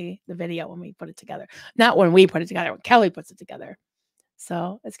the video when we put it together. Not when we put it together, when Kelly puts it together.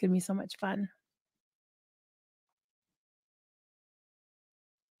 So it's gonna be so much fun.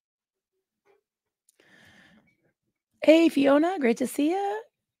 Hey Fiona, great to see you.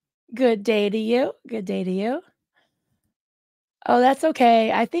 Good day to you. Good day to you. Oh, that's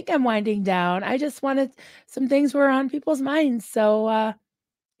okay. I think I'm winding down. I just wanted some things were on people's minds. So,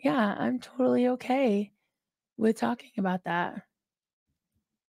 yeah, I'm totally okay with talking about that.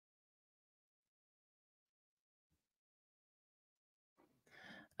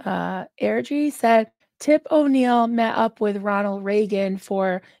 Airdrie said Tip O'Neill met up with Ronald Reagan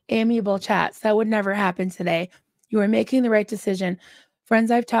for amiable chats. That would never happen today. You are making the right decision.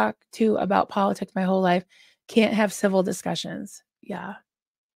 Friends I've talked to about politics my whole life can't have civil discussions. Yeah.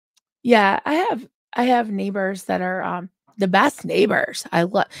 Yeah, I have neighbors that are the best neighbors. I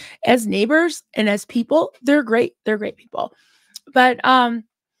love as neighbors and as people, they're great. They're great people. But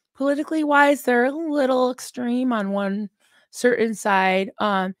politically wise, they're a little extreme on one certain side.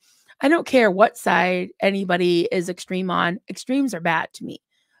 I don't care what side anybody is extreme on. Extremes are bad to me.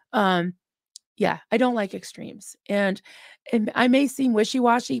 Um, yeah, I don't like extremes. And I may seem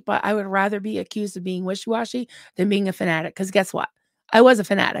wishy-washy, but I would rather be accused of being wishy-washy than being a fanatic. Because guess what? I was a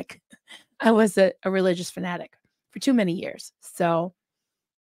fanatic. I was a religious fanatic for too many years. So,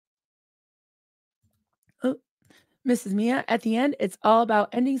 oh, Mrs. Mia, at the end, it's all about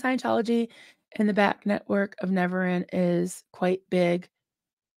ending Scientology, and the back network of Neverend is quite big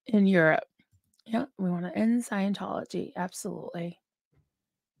in Europe. Yeah, we want to end Scientology. Absolutely.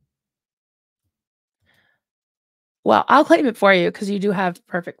 Well, I'll claim it for you because you do have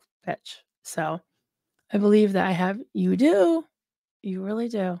perfect pitch. So I believe that I have. You do. You really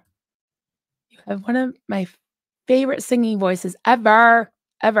do. You have one of my favorite singing voices ever,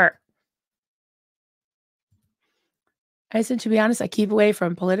 ever. I said, to be honest, I keep away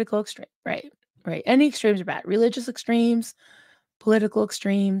from political extreme. Right, right. Any extremes are bad. Religious extremes, political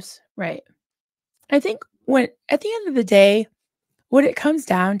extremes. Right. I think when at the end of the day, what it comes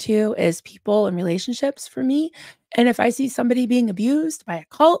down to is people and relationships for me. And if I see somebody being abused by a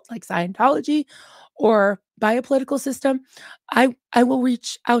cult like Scientology or by a political system, I will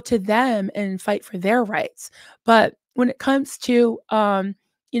reach out to them and fight for their rights. But when it comes to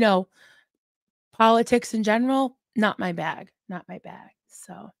you know, politics in general, not my bag, not my bag.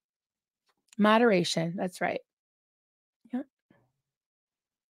 So, moderation, that's right. Yeah,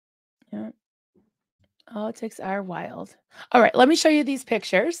 yeah. Politics are wild. All right, let me show you these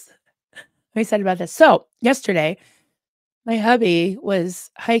pictures. I'm excited about this. So, yesterday, my hubby was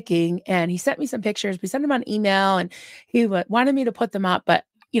hiking and he sent me some pictures. We sent him on email and he wanted me to put them up, but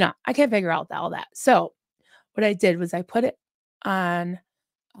I can't figure out all that. So what I did was I put it on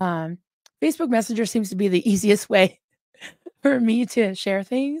um, Facebook Messenger seems to be the easiest way for me to share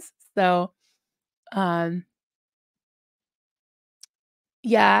things. So um,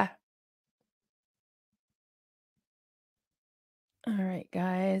 yeah. All right,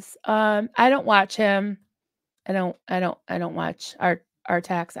 guys. I don't watch him. I don't watch our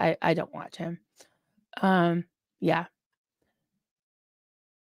tax. I don't watch him. Yeah.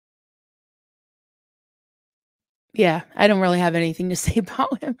 Yeah, I don't really have anything to say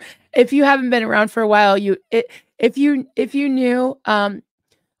about him. If you haven't been around for a while, if you knew,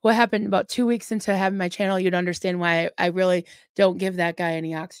 what happened about 2 weeks into having my channel, you'd understand why I really don't give that guy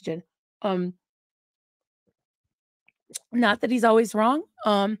any oxygen. Um, Not that he's always wrong.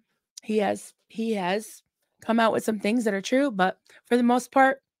 He has come out with some things that are true, but for the most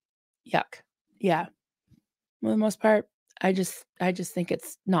part, yuck. Yeah, for the most part, I just think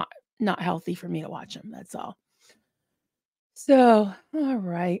it's not healthy for me to watch him, that's all. So, all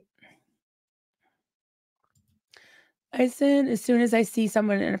right. I sin as soon as I see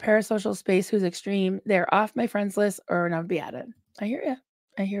someone in a parasocial space who's extreme, they're off my friends list or not be added. I hear ya.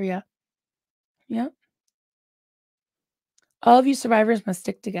 I hear ya. Yeah. All of you survivors must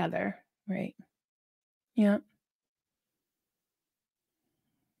stick together. Right. Yeah.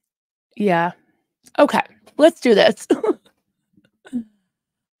 Yeah. Okay. Let's do this.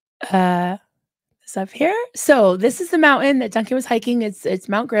 uh this up here. So this is the mountain that Duncan was hiking. It's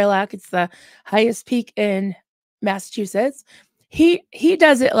Mount Greylock. It's the highest peak in Massachusetts. He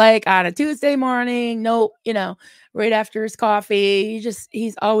does it like on a Tuesday morning, no, right after his coffee.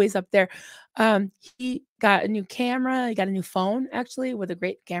 He's always up there. He got a new camera, he got a new phone actually with a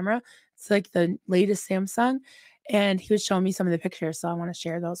great camera. It's like the latest Samsung. And he was showing me some of the pictures. So I want to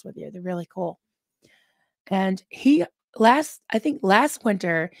share those with you. They're really cool. And I think last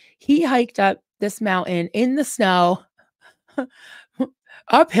winter, he hiked up this mountain in the snow,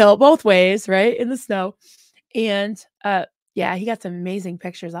 uphill both ways, right? In the snow. And yeah, he got some amazing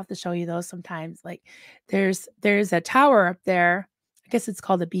pictures. I'll have to show you those sometimes. Like there's a tower up there. I guess it's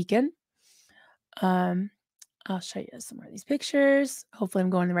called a beacon. Um, I'll show you some more of these pictures. Hopefully I'm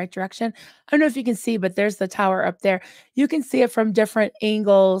going the right direction. I don't know if you can see, but there's the tower up there. You can see it from different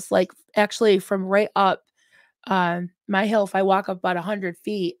angles, like actually from right up my hill. If I walk up about 100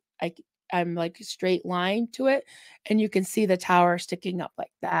 feet, I'm like a straight line to it, and you can see the tower sticking up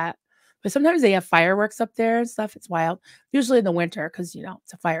like that. But sometimes they have fireworks up there and stuff. It's wild. Usually in the winter because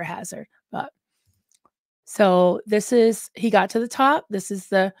it's a fire hazard. But so he got to the top. This is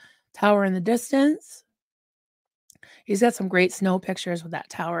the tower in the distance. He's got some great snow pictures with that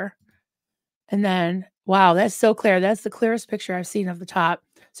tower. And then, wow, that's so clear. That's the clearest picture I've seen of the top.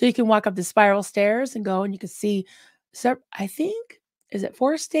 So you can walk up the spiral stairs and go, and you can see, I think, is it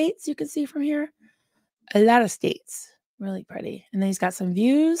 4 states you can see from here? A lot of states. Really pretty. And then he's got some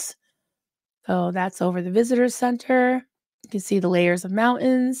views. So that's over the visitor center. You can see the layers of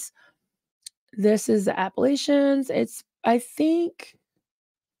mountains. This is the Appalachians. It's, I think,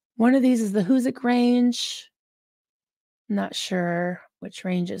 One of these is the Hoosic Range. Not sure which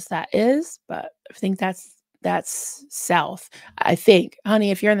ranges that is, but I think that's south. I think.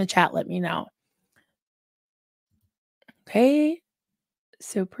 Honey, if you're in the chat, let me know. Okay.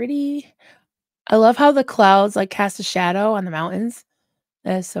 So pretty. I love how the clouds like cast a shadow on the mountains.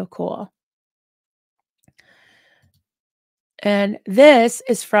 That is so cool. And this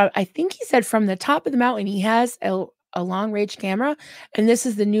is from, I think he said from the top of the mountain. He has a long range camera, and this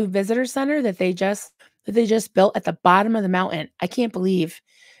is the new visitor center that they just built at the bottom of the mountain. I can't believe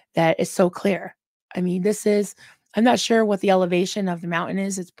that it's so clear. I mean, I'm not sure what the elevation of the mountain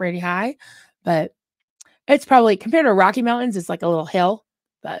is. It's pretty high, but it's probably compared to Rocky Mountains, it's like a little hill.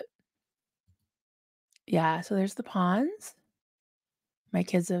 But yeah, so there's the ponds. My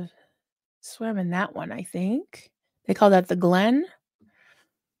kids have swam in that one, I think. They call that the Glen.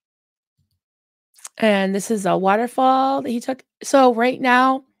 And this is a waterfall that he took. So right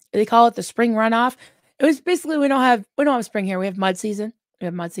now they call it the spring runoff. It was basically we don't have spring here. We have mud season.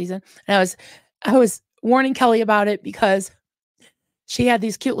 And I was warning Kelly about it because she had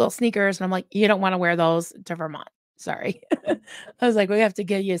these cute little sneakers, and I'm like, you don't want to wear those to Vermont. Sorry. I was like, we have to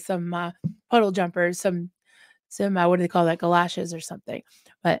get you some puddle jumpers, some what do they call that, galoshes or something.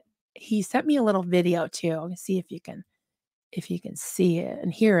 But he sent me a little video too. I'm gonna see if you can see it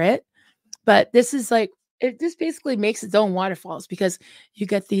and hear it. But this is like this basically makes its own waterfalls because you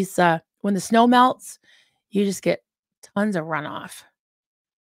get these when the snow melts, you just get tons of runoff.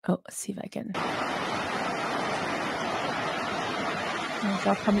 Oh, let's see if I can. It's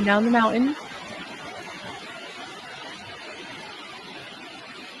all coming down the mountain.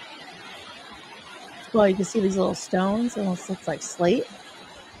 Well, you can see these little stones. It almost looks like slate.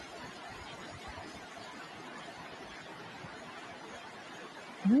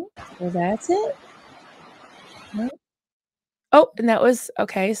 So that's it. Oh, and that was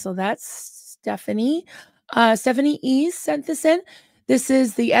okay. So that's Stephanie. Stephanie E sent this in. This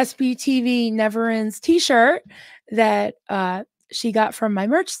is the SBTV Never Ends t-shirt that she got from my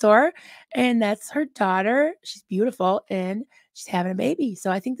merch store. And that's her daughter. She's beautiful and she's having a baby. So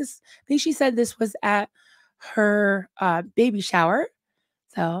I think she said this was at her baby shower.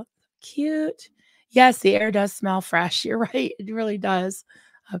 So cute. Yes, the air does smell fresh. You're right. It really does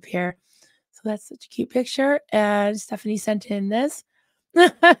up here. So that's such a cute picture. And Stephanie sent in this.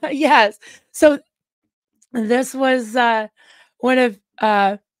 Yes. So this was one of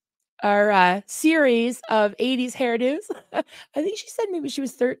our series of 80s hairdos. I think she said maybe she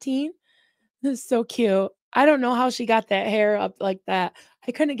was 13. This is so cute. I don't know how she got that hair up like that.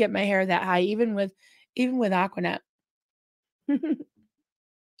 I couldn't get my hair that high, even with Aquanet.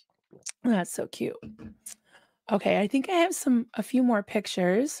 That's so cute. Okay, I think I have a few more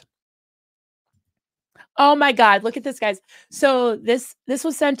pictures. Oh my God, look at this, guys. So this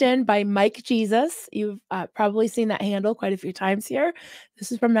was sent in by Mike Jesus. You've probably seen that handle quite a few times here.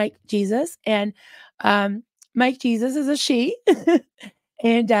 This is from Mike Jesus, and Mike Jesus is a she,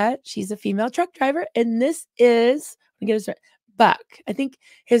 and she's a female truck driver. And this is let me get this right, Buck. I think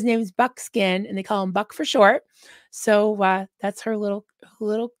his name is Buckskin, and they call him Buck for short. So that's her little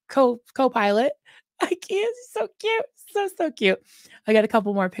co-pilot. I can't. He's so cute, so cute. I got a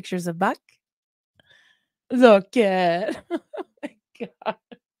couple more pictures of Buck. Look at oh my god.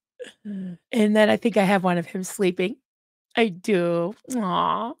 And then I think I have one of him sleeping. I do.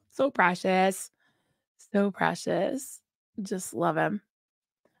 Aw, so precious. So precious. Just love him.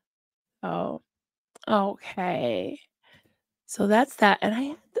 Oh, okay. So that's that.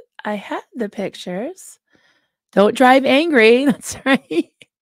 And I had the pictures. Don't drive angry. That's right.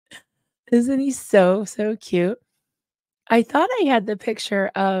 Isn't he so cute? I thought I had the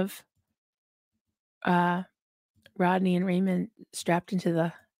picture of Rodney and Raymond strapped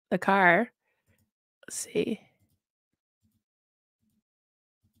into the car. Let's see.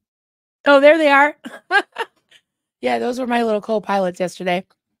 Oh, there they are. Yeah, those were my little co-pilots yesterday.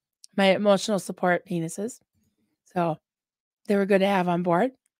 My emotional support penises. So they were good to have on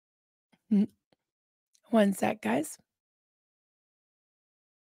board. One sec, guys.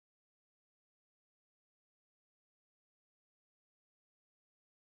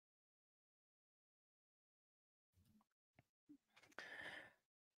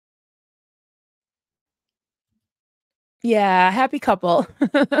 Yeah, happy couple.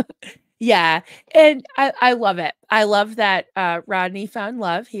 Yeah, and I love it. I love that Rodney found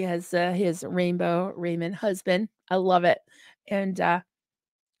love. He has his rainbow Raymond husband. I love it. And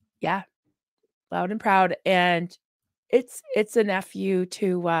yeah, loud and proud. And it's a nephew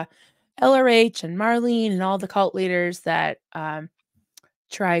to LRH and Marlene and all the cult leaders that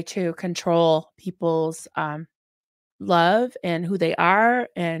try to control people's love and who they are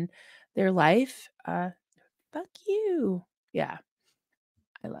and their life, fuck you. Yeah,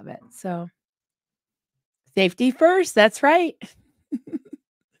 I love it. So safety first. That's right.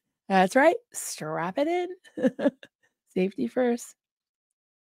 That's right. Strap it in. Safety first.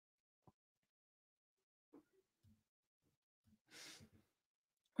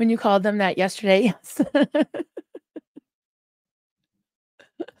 When you called them that yesterday, yes.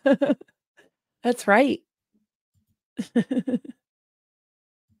 That's right.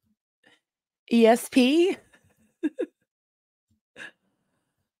 ESP?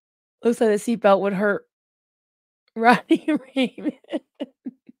 Looks like the seatbelt would hurt Ronnie Raymond.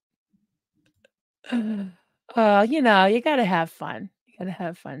 You know, you gotta have fun. You gotta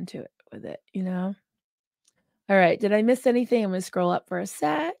have fun to it with it, you know? All right, did I miss anything? I'm gonna scroll up for a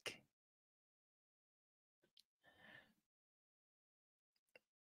sec.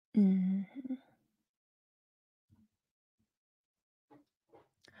 Mhm.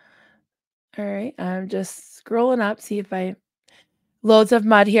 All right, I'm just scrolling up, see if I loads of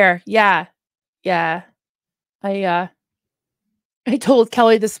mud here. Yeah, yeah. I I told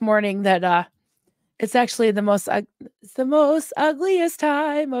Kelly this morning that it's actually it's the most ugliest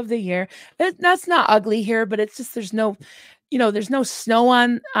time of the year. That's not ugly here, but it's just there's no, there's no snow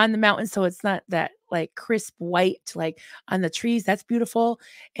on the mountain, so it's not that like crisp white like on the trees. That's beautiful,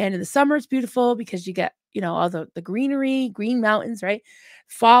 and in the summer it's beautiful because you get all the greenery, green mountains, right?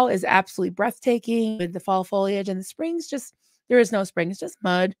 Fall is absolutely breathtaking with the fall foliage, and the springs just there is no spring. It's just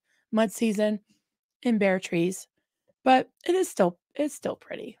mud season, and bare trees. But it's still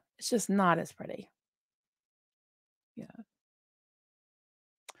pretty. It's just not as pretty. Yeah.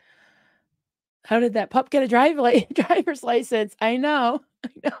 How did that pup get a driver's license? I know. I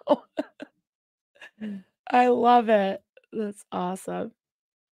know. I love it. That's awesome.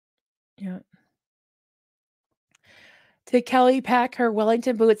 Yeah. Did Kelly pack her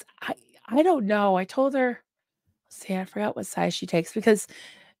Wellington boots? I don't know. I told her, see, I forgot what size she takes because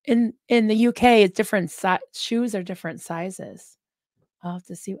in the UK it's different shoes are different sizes. I'll have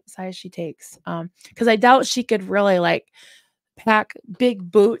to see what size she takes. Because I doubt she could really like pack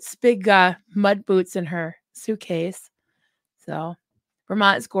big boots, big mud boots in her suitcase. So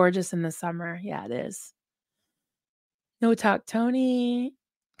Vermont's gorgeous in the summer. Yeah, it is. No talk, Tony.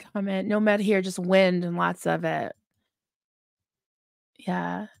 Comment. No med here, just wind and lots of it.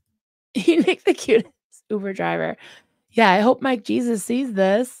 Yeah. You make the cutest Uber driver. Yeah, I hope Mike Jesus sees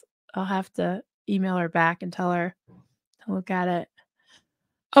this. I'll have to email her back and tell her to look at it.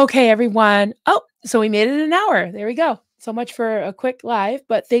 Okay, everyone. Oh, so we made it an hour. There we go. So much for a quick live,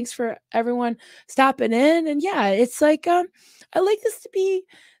 but thanks for everyone stopping in. And yeah, it's like I like this to be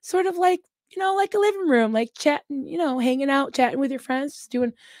sort of like, like a living room, like chatting, hanging out, chatting with your friends, just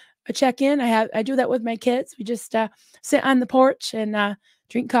doing a check-in. I do that with my kids. We just sit on the porch and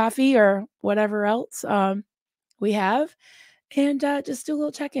drink coffee or whatever else we have and just do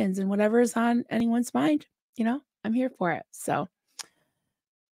little check-ins and whatever is on anyone's mind, I'm here for it. So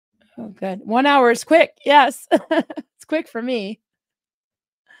oh, good. 1 hour is quick. Yes. It's quick for me.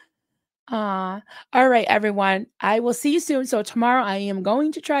 All right, everyone. I will see you soon. So tomorrow I am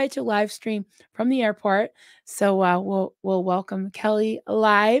going to try to live stream from the airport. So we'll welcome Kelly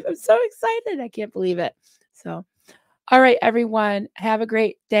live. I'm so excited. I can't believe it. So all right, everyone. Have a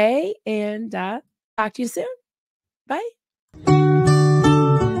great day and talk to you soon. Bye.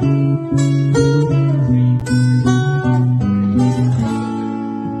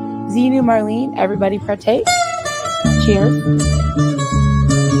 Zenu, Marlene, everybody partake. Cheers.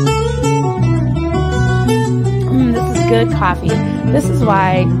 This is good coffee. This is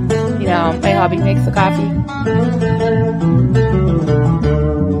why, my hubby makes the coffee.